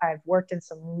 I've worked in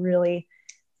some really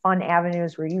fun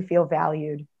avenues where you feel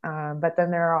valued. But then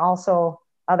there are also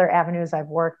other avenues I've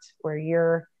worked where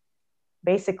you're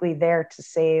basically there to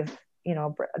save,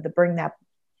 bring that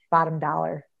bottom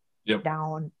dollar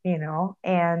down,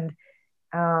 and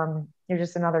you're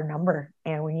just another number.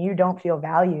 And when you don't feel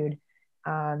valued,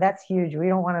 that's huge. We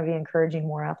don't want to be encouraging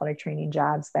more athletic training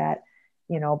jobs that,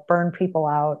 burn people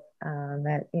out,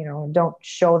 that, don't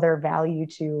show their value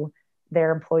to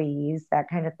their employees, that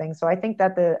kind of thing. So I think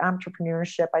that the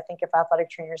entrepreneurship, I think if athletic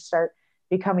trainers start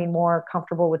becoming more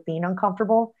comfortable with being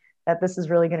uncomfortable, that this is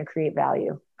really going to create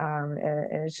value. And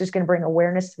it's just going to bring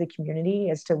awareness to the community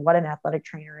as to what an athletic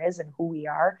trainer is and who we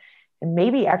are, and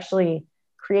maybe actually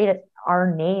create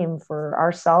our name for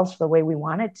ourselves for the way we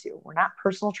wanted to. We're not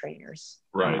personal trainers.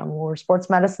 Right. We're sports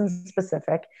medicine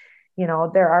specific.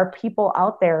 There are people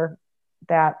out there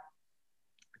that,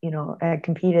 had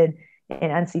competed in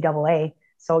NCAA.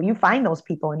 So you find those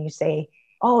people and you say,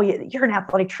 oh, you're an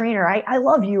athletic trainer. I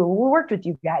love you. We worked with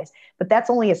you guys. But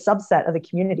that's only a subset of the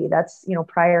community. That's,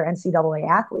 prior NCAA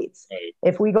athletes. Right.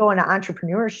 If we go into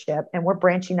entrepreneurship and we're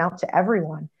branching out to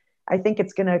everyone, I think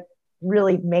it's going to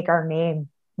really make our name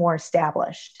more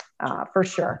established, for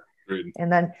sure. Agreed.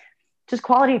 And then just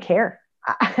quality of care.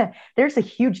 There's a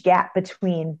huge gap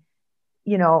between,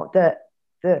 the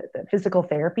physical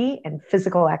therapy and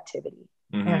physical activity.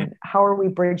 Mm-hmm. And how are we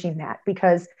bridging that?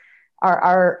 Because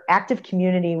our active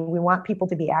community, we want people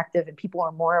to be active, and people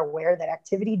are more aware that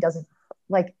activity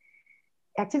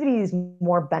is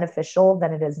more beneficial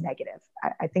than it is negative.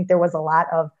 I think there was a lot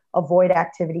of avoid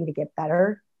activity to get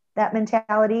better, that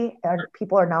mentality. And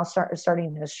people are now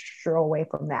starting to stray away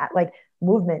from that. Like,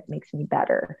 movement makes me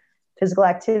better. Physical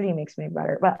activity makes me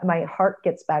better. But my heart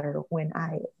gets better when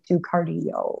I do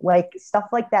cardio. Like, stuff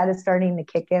like that is starting to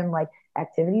kick in. Like,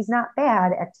 activity is not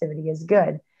bad. Activity is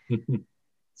good.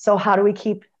 So how do we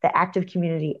keep the active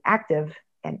community active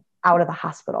and out of the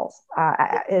hospitals?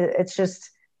 It's just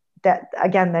that,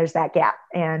 again, there's that gap.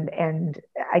 And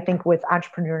I think with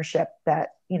entrepreneurship that,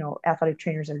 athletic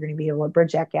trainers are going to be able to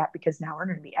bridge that gap, because now we're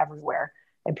going to be everywhere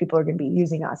and people are going to be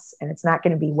using us, and it's not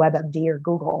going to be WebMD or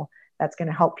Google that's going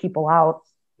to help people out.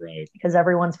 Right. Because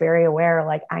everyone's very aware,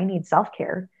 like, I need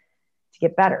self-care to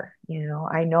get better.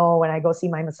 I know when I go see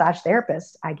my massage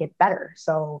therapist, I get better.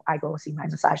 So I go see my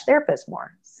massage therapist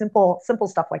more. Simple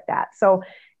stuff like that. So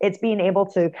it's being able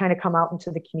to kind of come out into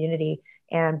the community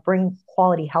and bring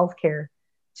quality healthcare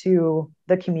to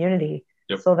the community.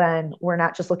 Yep. So then we're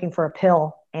not just looking for a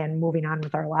pill and moving on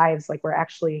with our lives. Like, we're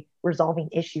actually resolving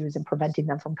issues and preventing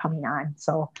them from coming on.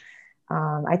 So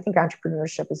I think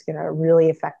entrepreneurship is going to really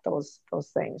affect those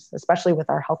things, especially with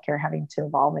our healthcare having to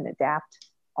evolve and adapt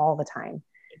all the time.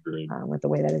 With the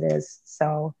way that it is.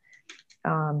 So,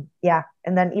 yeah.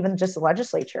 And then even just the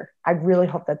legislature, I really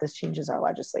hope that this changes our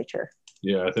legislature.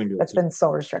 Yeah, I think that's been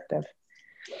so restrictive.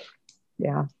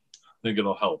 Yeah. I think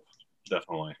it'll help.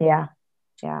 Definitely. Yeah.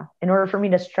 Yeah. In order for me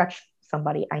to stretch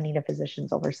somebody, I need a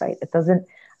physician's oversight. It doesn't,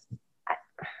 I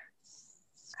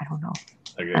don't know.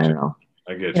 I don't know.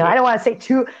 I get you. I don't want to say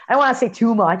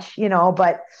too much,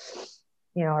 but,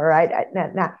 or I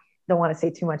don't want to say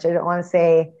too much. I don't want to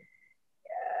say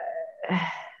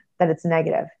that it's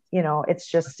negative. It's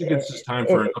just, I think it's just time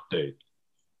for an update.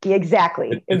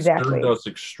 Exactly. It served us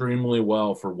extremely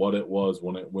well for what it was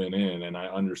when it went in. And I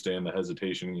understand the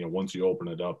hesitation. once you open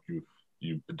it up,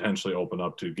 you potentially open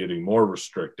up to getting more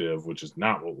restrictive, which is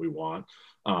not what we want.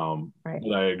 Right.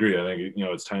 But I agree. I think,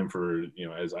 it's time for,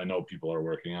 as I know people are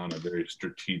working on a very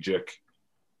strategic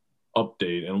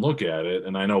update and look at it.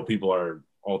 And I know people are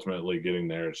ultimately getting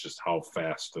there. It's just how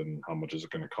fast and how much is it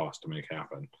going to cost to make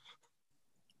happen.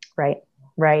 Right.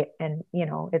 And,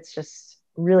 it's just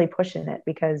really pushing it,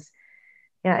 because,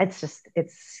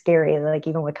 it's scary. Like,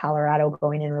 even with Colorado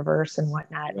going in reverse and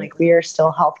whatnot, like, we are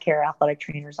still healthcare. Athletic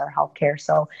trainers are healthcare.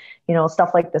 So,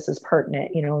 stuff like this is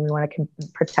pertinent. We want to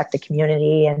protect the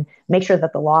community and make sure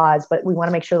that but we want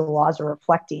to make sure the laws are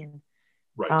reflecting,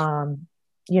 right.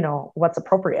 What's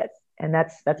appropriate. And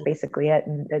that's basically it.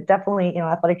 And it definitely,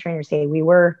 athletic trainers, hey, we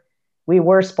were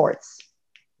sports.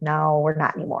 Now we're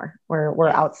not anymore. We're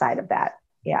outside of that.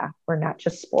 Yeah. We're not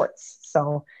just sports.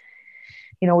 So,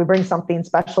 we bring something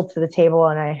special to the table,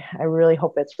 and I really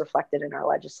hope it's reflected in our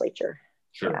legislature.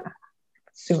 Sure. Yeah.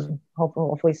 Soon,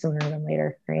 hopefully sooner than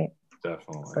later. Right.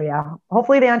 Definitely. So yeah,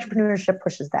 hopefully the entrepreneurship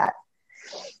pushes that.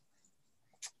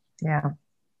 Yeah.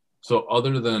 So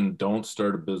other than don't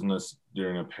start a business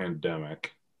during a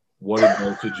pandemic, what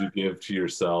advice would you give to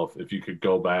yourself if you could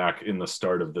go back in the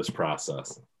start of this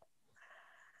process?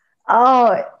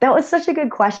 Oh, that was such a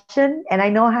good question. And I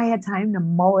know I had time to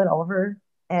mull it over.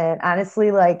 And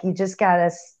honestly, like, you just gotta,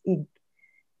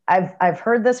 I've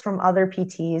heard this from other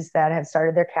PTs that have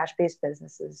started their cash-based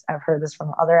businesses. I've heard this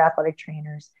from other athletic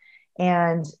trainers.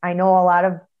 And I know a lot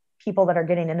of people that are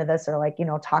getting into this are like,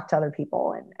 talk to other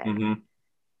people and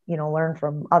mm-hmm. Learn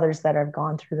from others that have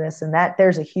gone through this. And that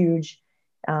there's a huge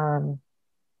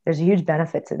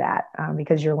benefit to that,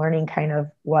 because you're learning kind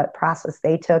of what process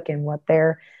they took and what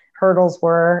their hurdles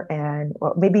were, and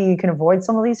maybe you can avoid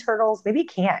some of these hurdles. Maybe you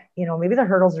can't, maybe the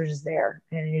hurdles are just there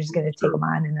and you're just going to take them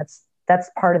on. And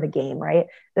that's part of the game, right?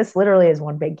 This literally is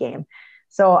one big game.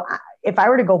 So if I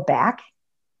were to go back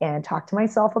and talk to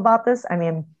myself about this,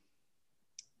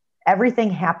 everything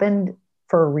happened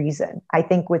for a reason. I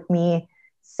think with me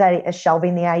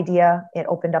shelving the idea, it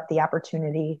opened up the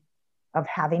opportunity of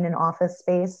having an office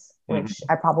space, which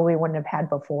I probably wouldn't have had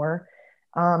before.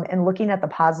 And looking at the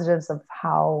positives of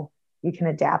how you can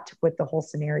adapt with the whole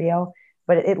scenario.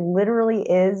 But it literally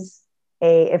is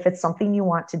if it's something you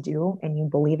want to do and you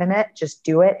believe in it, just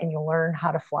do it, and you'll learn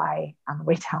how to fly on the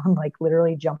way down, like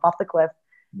literally jump off the cliff.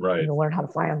 Right. And you'll learn how to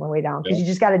fly on the way down, because you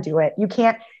just got to do it. You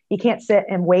can't sit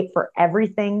and wait for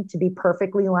everything to be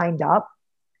perfectly lined up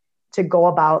to go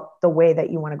about the way that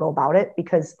you want to go about it,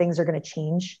 because things are going to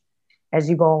change as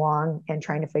you go along and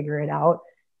trying to figure it out.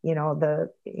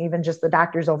 Even just the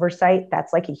doctor's oversight,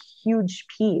 that's like a huge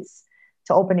piece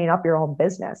to opening up your own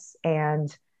business.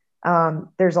 And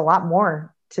there's a lot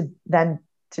more to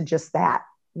just that,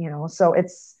 so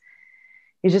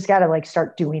you just got to like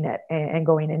start doing it and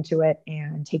going into it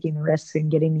and taking the risks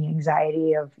and getting the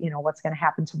anxiety of, what's going to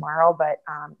happen tomorrow. But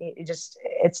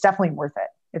it's definitely worth it.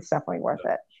 It's definitely worth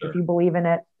it. Sure. If you believe in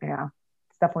it. Yeah,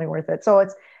 it's definitely worth it. So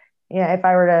if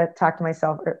I were to talk to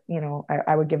myself,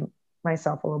 I would give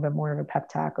myself a little bit more of a pep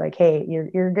talk, like, hey,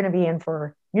 you're going to be in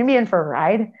for a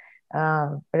ride.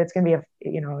 But it's going to be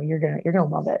you're going to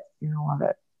love it. You're going to love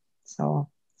it. So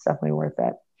it's definitely worth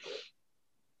it.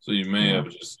 So you may have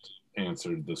just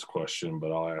answered this question,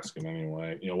 but I'll ask it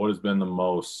anyway. What has been the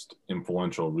most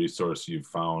influential resource you've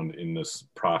found in this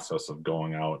process of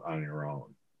going out on your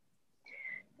own?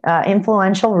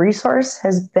 Influential resource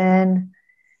has been,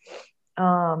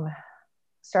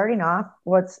 starting off,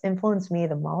 what's influenced me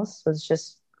the most was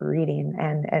just reading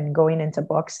and going into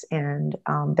books. And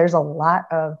there's a lot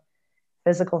of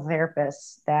physical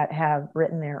therapists that have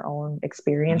written their own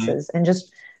experiences, and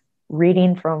just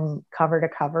reading from cover to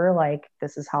cover, like,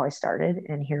 this is how I started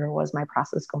and here was my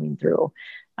process going through.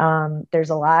 There's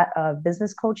a lot of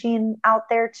business coaching out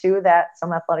there too that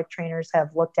some athletic trainers have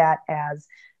looked at as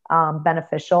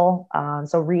beneficial.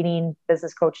 So reading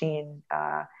business coaching,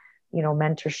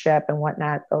 mentorship and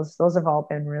whatnot, those have all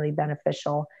been really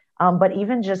beneficial. But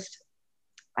even just,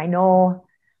 I know,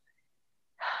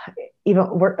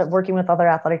 even working with other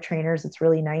athletic trainers, it's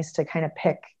really nice to kind of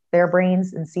pick their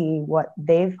brains and see what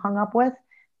they've hung up with.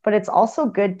 But it's also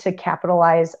good to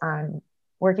capitalize on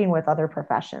working with other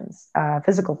professions,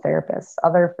 physical therapists,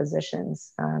 other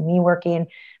physicians, me working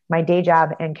my day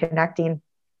job and connecting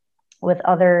with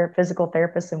other physical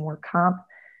therapists and work comp,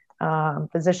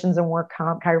 physicians and work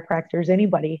comp, chiropractors,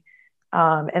 anybody,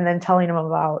 and then telling them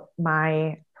about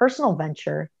my personal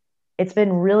venture. It's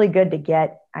been really good to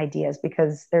get ideas,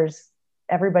 because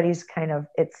everybody's kind of,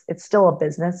 it's still a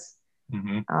business.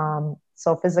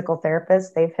 So physical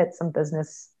therapists, they've hit some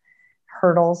business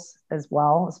hurdles as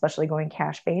well, especially going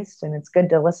cash-based. And it's good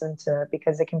to listen to,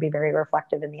 because it can be very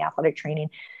reflective in the athletic training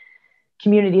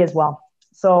community as well.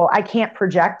 So I can't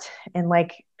project and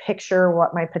like picture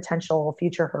what my potential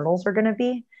future hurdles are going to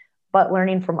be, but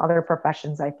learning from other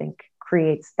professions, I think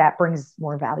brings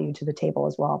more value to the table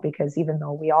as well, because even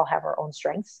though we all have our own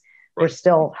strengths, there's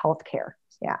still healthcare.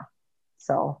 Yeah.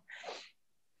 So,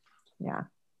 yeah.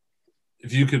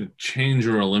 If you could change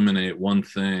or eliminate one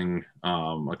thing,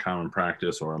 a common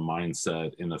practice or a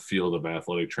mindset in the field of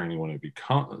athletic training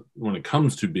when it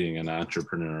comes to being an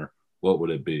entrepreneur, what would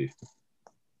it be?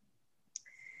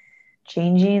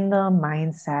 Changing the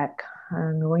mindset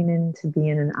going into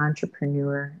being an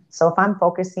entrepreneur. So if I'm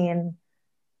focusing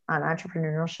on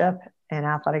entrepreneurship and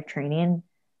athletic training,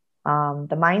 the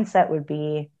mindset would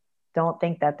be, don't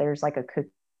think that there's like a cookie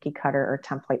cutter or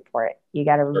template for it. You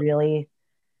got to really,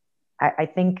 I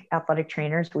think athletic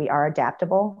trainers, we are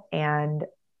adaptable, and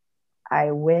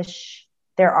I wish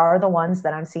there are the ones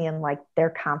that I'm seeing, like, their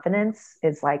confidence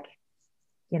is like,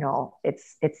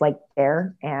 it's like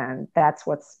there, and that's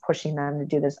what's pushing them to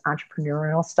do this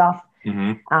entrepreneurial stuff.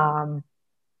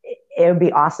 It would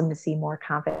be awesome to see more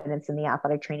confidence in the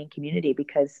athletic training community,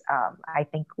 because I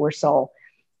think we're so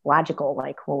logical,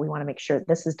 like, well, we want to make sure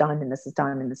this is done and this is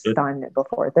done and this is done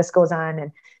before this goes on.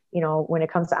 And, when it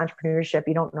comes to entrepreneurship,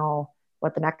 you don't know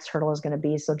what the next hurdle is going to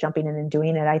be. So jumping in and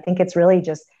doing it, I think it's really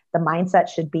just, the mindset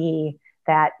should be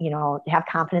that, have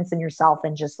confidence in yourself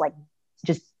and just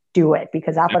do it,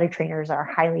 because athletic trainers are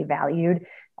highly valued.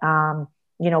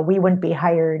 We wouldn't be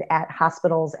hired at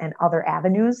hospitals and other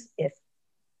avenues if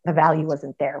the value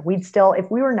wasn't there. If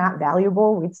we were not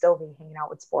valuable, we'd still be hanging out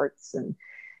with sports and,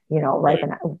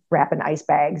 wrapping ice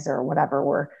bags or whatever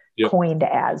we're coined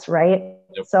as, right?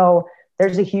 So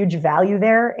there's a huge value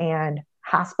there, and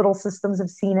hospital systems have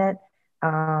seen it.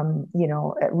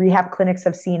 Rehab clinics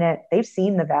have seen it. They've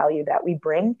seen the value that we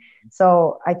bring.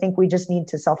 So I think we just need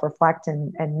to self-reflect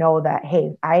and know that,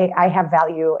 hey, I have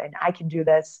value and I can do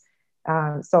this.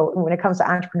 So when it comes to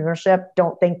entrepreneurship,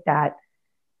 don't think that,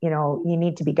 you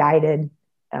need to be guided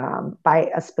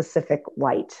by a specific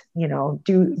light.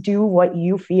 Do what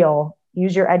you feel,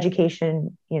 use your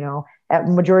education. A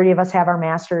majority of us have our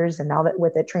masters, and now that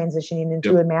with it transitioning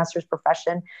into a master's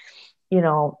profession,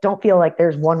 don't feel like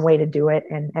there's one way to do it,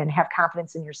 and have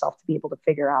confidence in yourself to be able to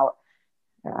figure out,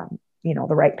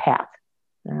 the right path.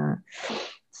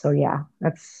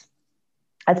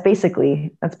 That's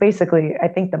basically, I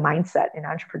think, the mindset in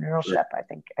entrepreneurship. I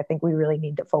think we really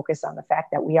need to focus on the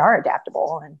fact that we are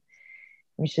adaptable, and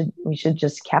we should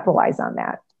just capitalize on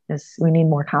that. We need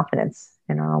more confidence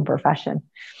in our own profession.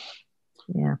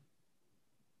 Yeah.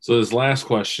 So this last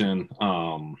question,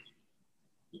 I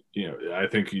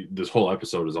think this whole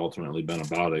episode has ultimately been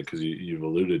about it, because you've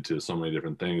alluded to so many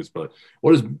different things, but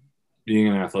what does being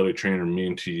an athletic trainer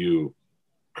mean to you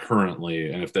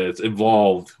currently? And if that's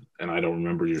evolved, and I don't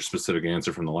remember your specific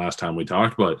answer from the last time we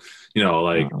talked, but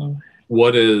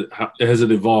has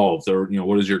it evolved, or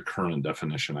what is your current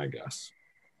definition, I guess?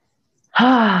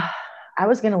 I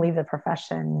was going to leave the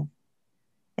profession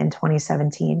in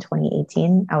 2017,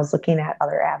 2018. I was looking at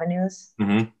other avenues.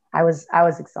 Mm-hmm. I was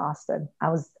exhausted. I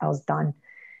was done.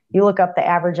 You look up the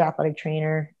average athletic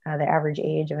trainer, the average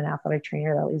age of an athletic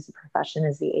trainer that leaves the profession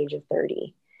is the age of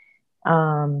 30.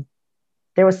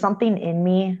 There was something in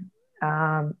me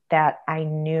that I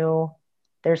knew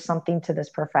there's something to this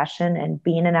profession and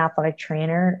being an athletic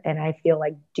trainer. And I feel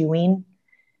like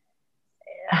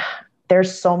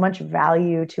there's so much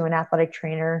value to an athletic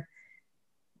trainer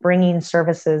bringing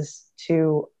services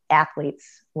to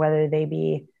athletes, whether they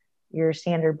be your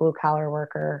standard blue collar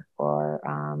worker or,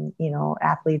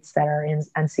 athletes that are in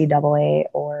NCAA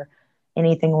or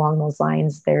anything along those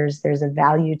lines. There's a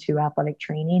value to athletic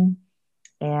training.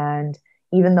 And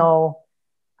even though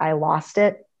I lost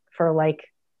it for a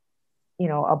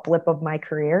blip of my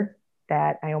career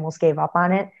that I almost gave up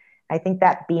on it, I think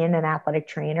that being an athletic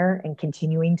trainer and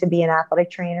continuing to be an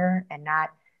athletic trainer and not,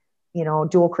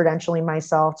 dual credentialing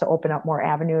myself to open up more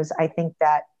avenues, I think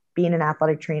that being an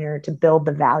athletic trainer to build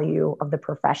the value of the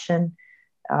profession,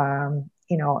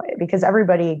 because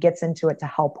everybody gets into it to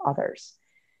help others.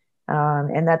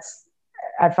 And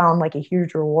I found like a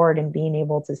huge reward in being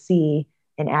able to see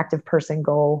an active person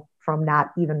go from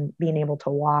not even being able to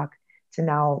walk to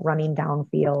now running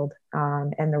downfield,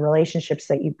 and the relationships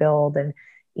that you build. And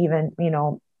even,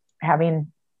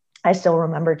 I still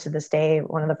remember to this day,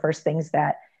 one of the first things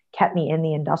that kept me in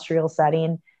the industrial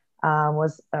setting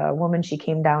was a woman. She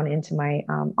came down into my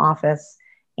office,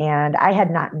 and I had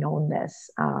not known this.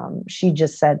 She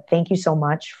just said, "Thank you so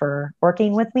much for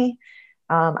working with me.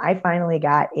 I finally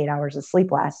got 8 hours of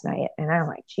sleep last night." And I'm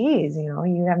like, geez,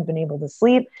 you haven't been able to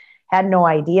sleep. Had no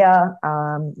idea,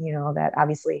 that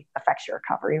obviously affects your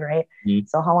recovery, right? Mm-hmm.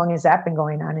 So how long has that been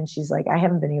going on? And she's like, "I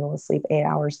haven't been able to sleep 8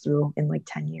 hours through in like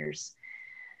 10 years.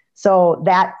 So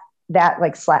that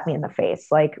like slapped me in the face.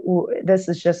 Like, this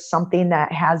is just something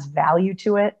that has value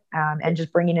to it. And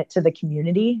just bringing it to the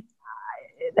community,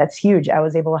 that's huge. I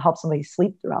was able to help somebody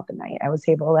sleep throughout the night. I was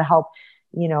able to help,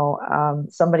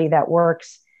 somebody that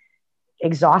works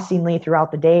exhaustingly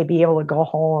throughout the day be able to go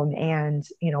home and,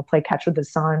 play catch with the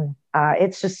sun.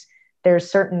 It's just,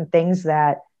 there's certain things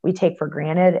that we take for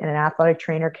granted, and an athletic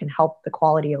trainer can help the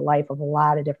quality of life of a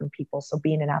lot of different people. So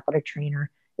being an athletic trainer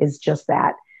is just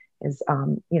that, is,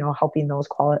 helping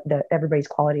everybody's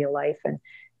quality of life and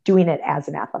doing it as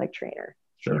an athletic trainer.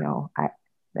 Sure.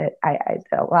 A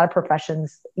lot of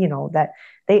professions, that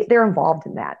they're involved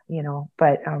in that,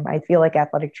 but I feel like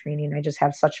athletic training, I just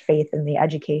have such faith in the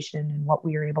education and what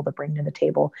we are able to bring to the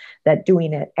table, that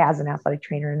doing it as an athletic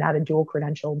trainer and not a dual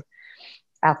credentialed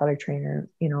athletic trainer,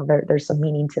 there's some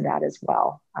meaning to that as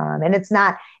well. And it's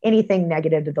not anything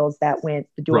negative to those that went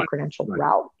the dual credentialed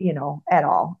route, at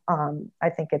all. I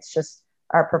think it's just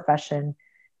our profession.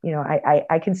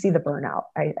 I can see the burnout.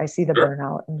 I see the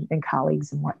burnout in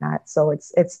colleagues and whatnot. So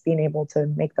it's being able to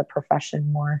make the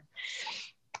profession more,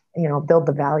 build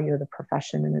the value of the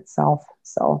profession in itself.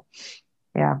 So,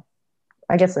 yeah,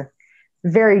 I guess a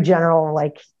very general,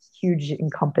 like huge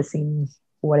encompassing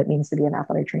what it means to be an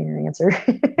athletic trainer answer.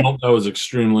 Well, that was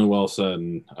extremely well said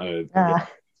and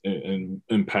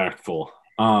impactful.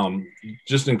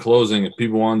 Just in closing, if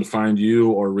people wanted to find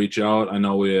you or reach out, I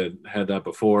know we had that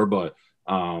before, but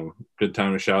good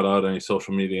time to shout out any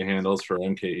social media handles for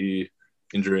MKE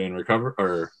Injury and Recovery,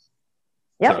 or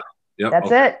Yep,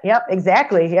 that's it. Yep,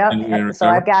 exactly. Yep. So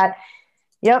I've got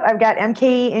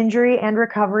MKE Injury and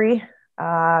Recovery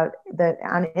on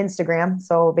Instagram.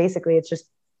 So basically it's just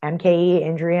MKE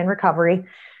Injury and Recovery.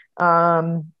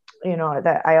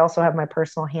 That I also have my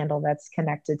personal handle that's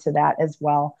connected to that as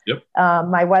well. Yep.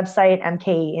 My website,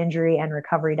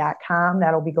 mkeinjuryandrecovery.com,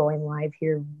 that'll be going live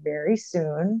here very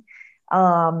soon.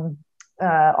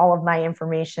 All of my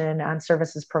information on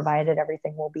services provided,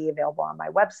 everything will be available on my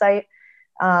website.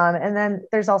 And then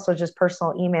there's also just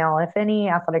personal email. If any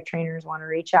athletic trainers want to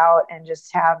reach out and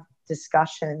just have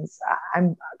discussions,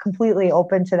 I'm completely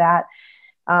open to that.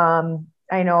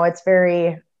 I know it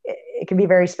can be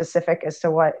very specific as to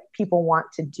what people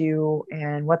want to do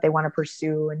and what they want to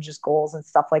pursue and just goals and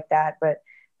stuff like that. But,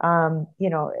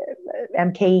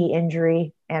 MKE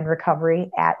injury and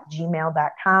recovery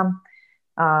 @gmail.com.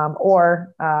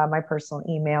 Or my personal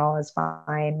email is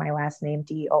fine. My last name,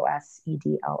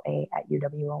 DOSEDLA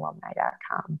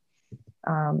 @uwalumni.com.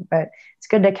 But it's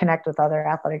good to connect with other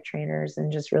athletic trainers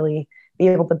and just really be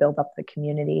able to build up the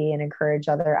community and encourage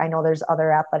I know there's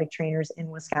other athletic trainers in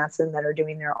Wisconsin that are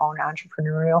doing their own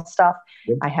entrepreneurial stuff.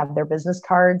 Yep. I have their business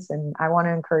cards and I want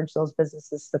to encourage those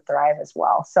businesses to thrive as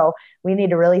well. So we need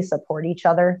to really support each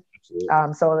other.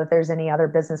 So that there's any other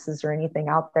businesses or anything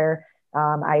out there.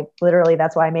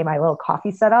 That's why I made my little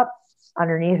coffee setup.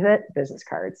 Underneath it, business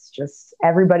cards, just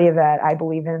everybody that I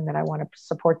believe in, that I want to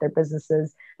support their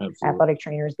businesses. Absolutely. Athletic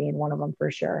trainers being one of them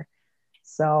for sure.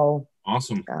 So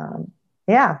awesome.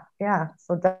 Yeah.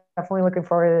 So definitely looking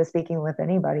forward to speaking with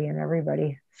anybody and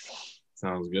everybody.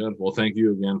 Sounds good. Well, thank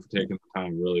you again for taking the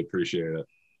time. Really appreciate it.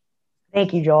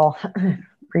 Thank you, Joel.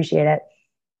 Appreciate it.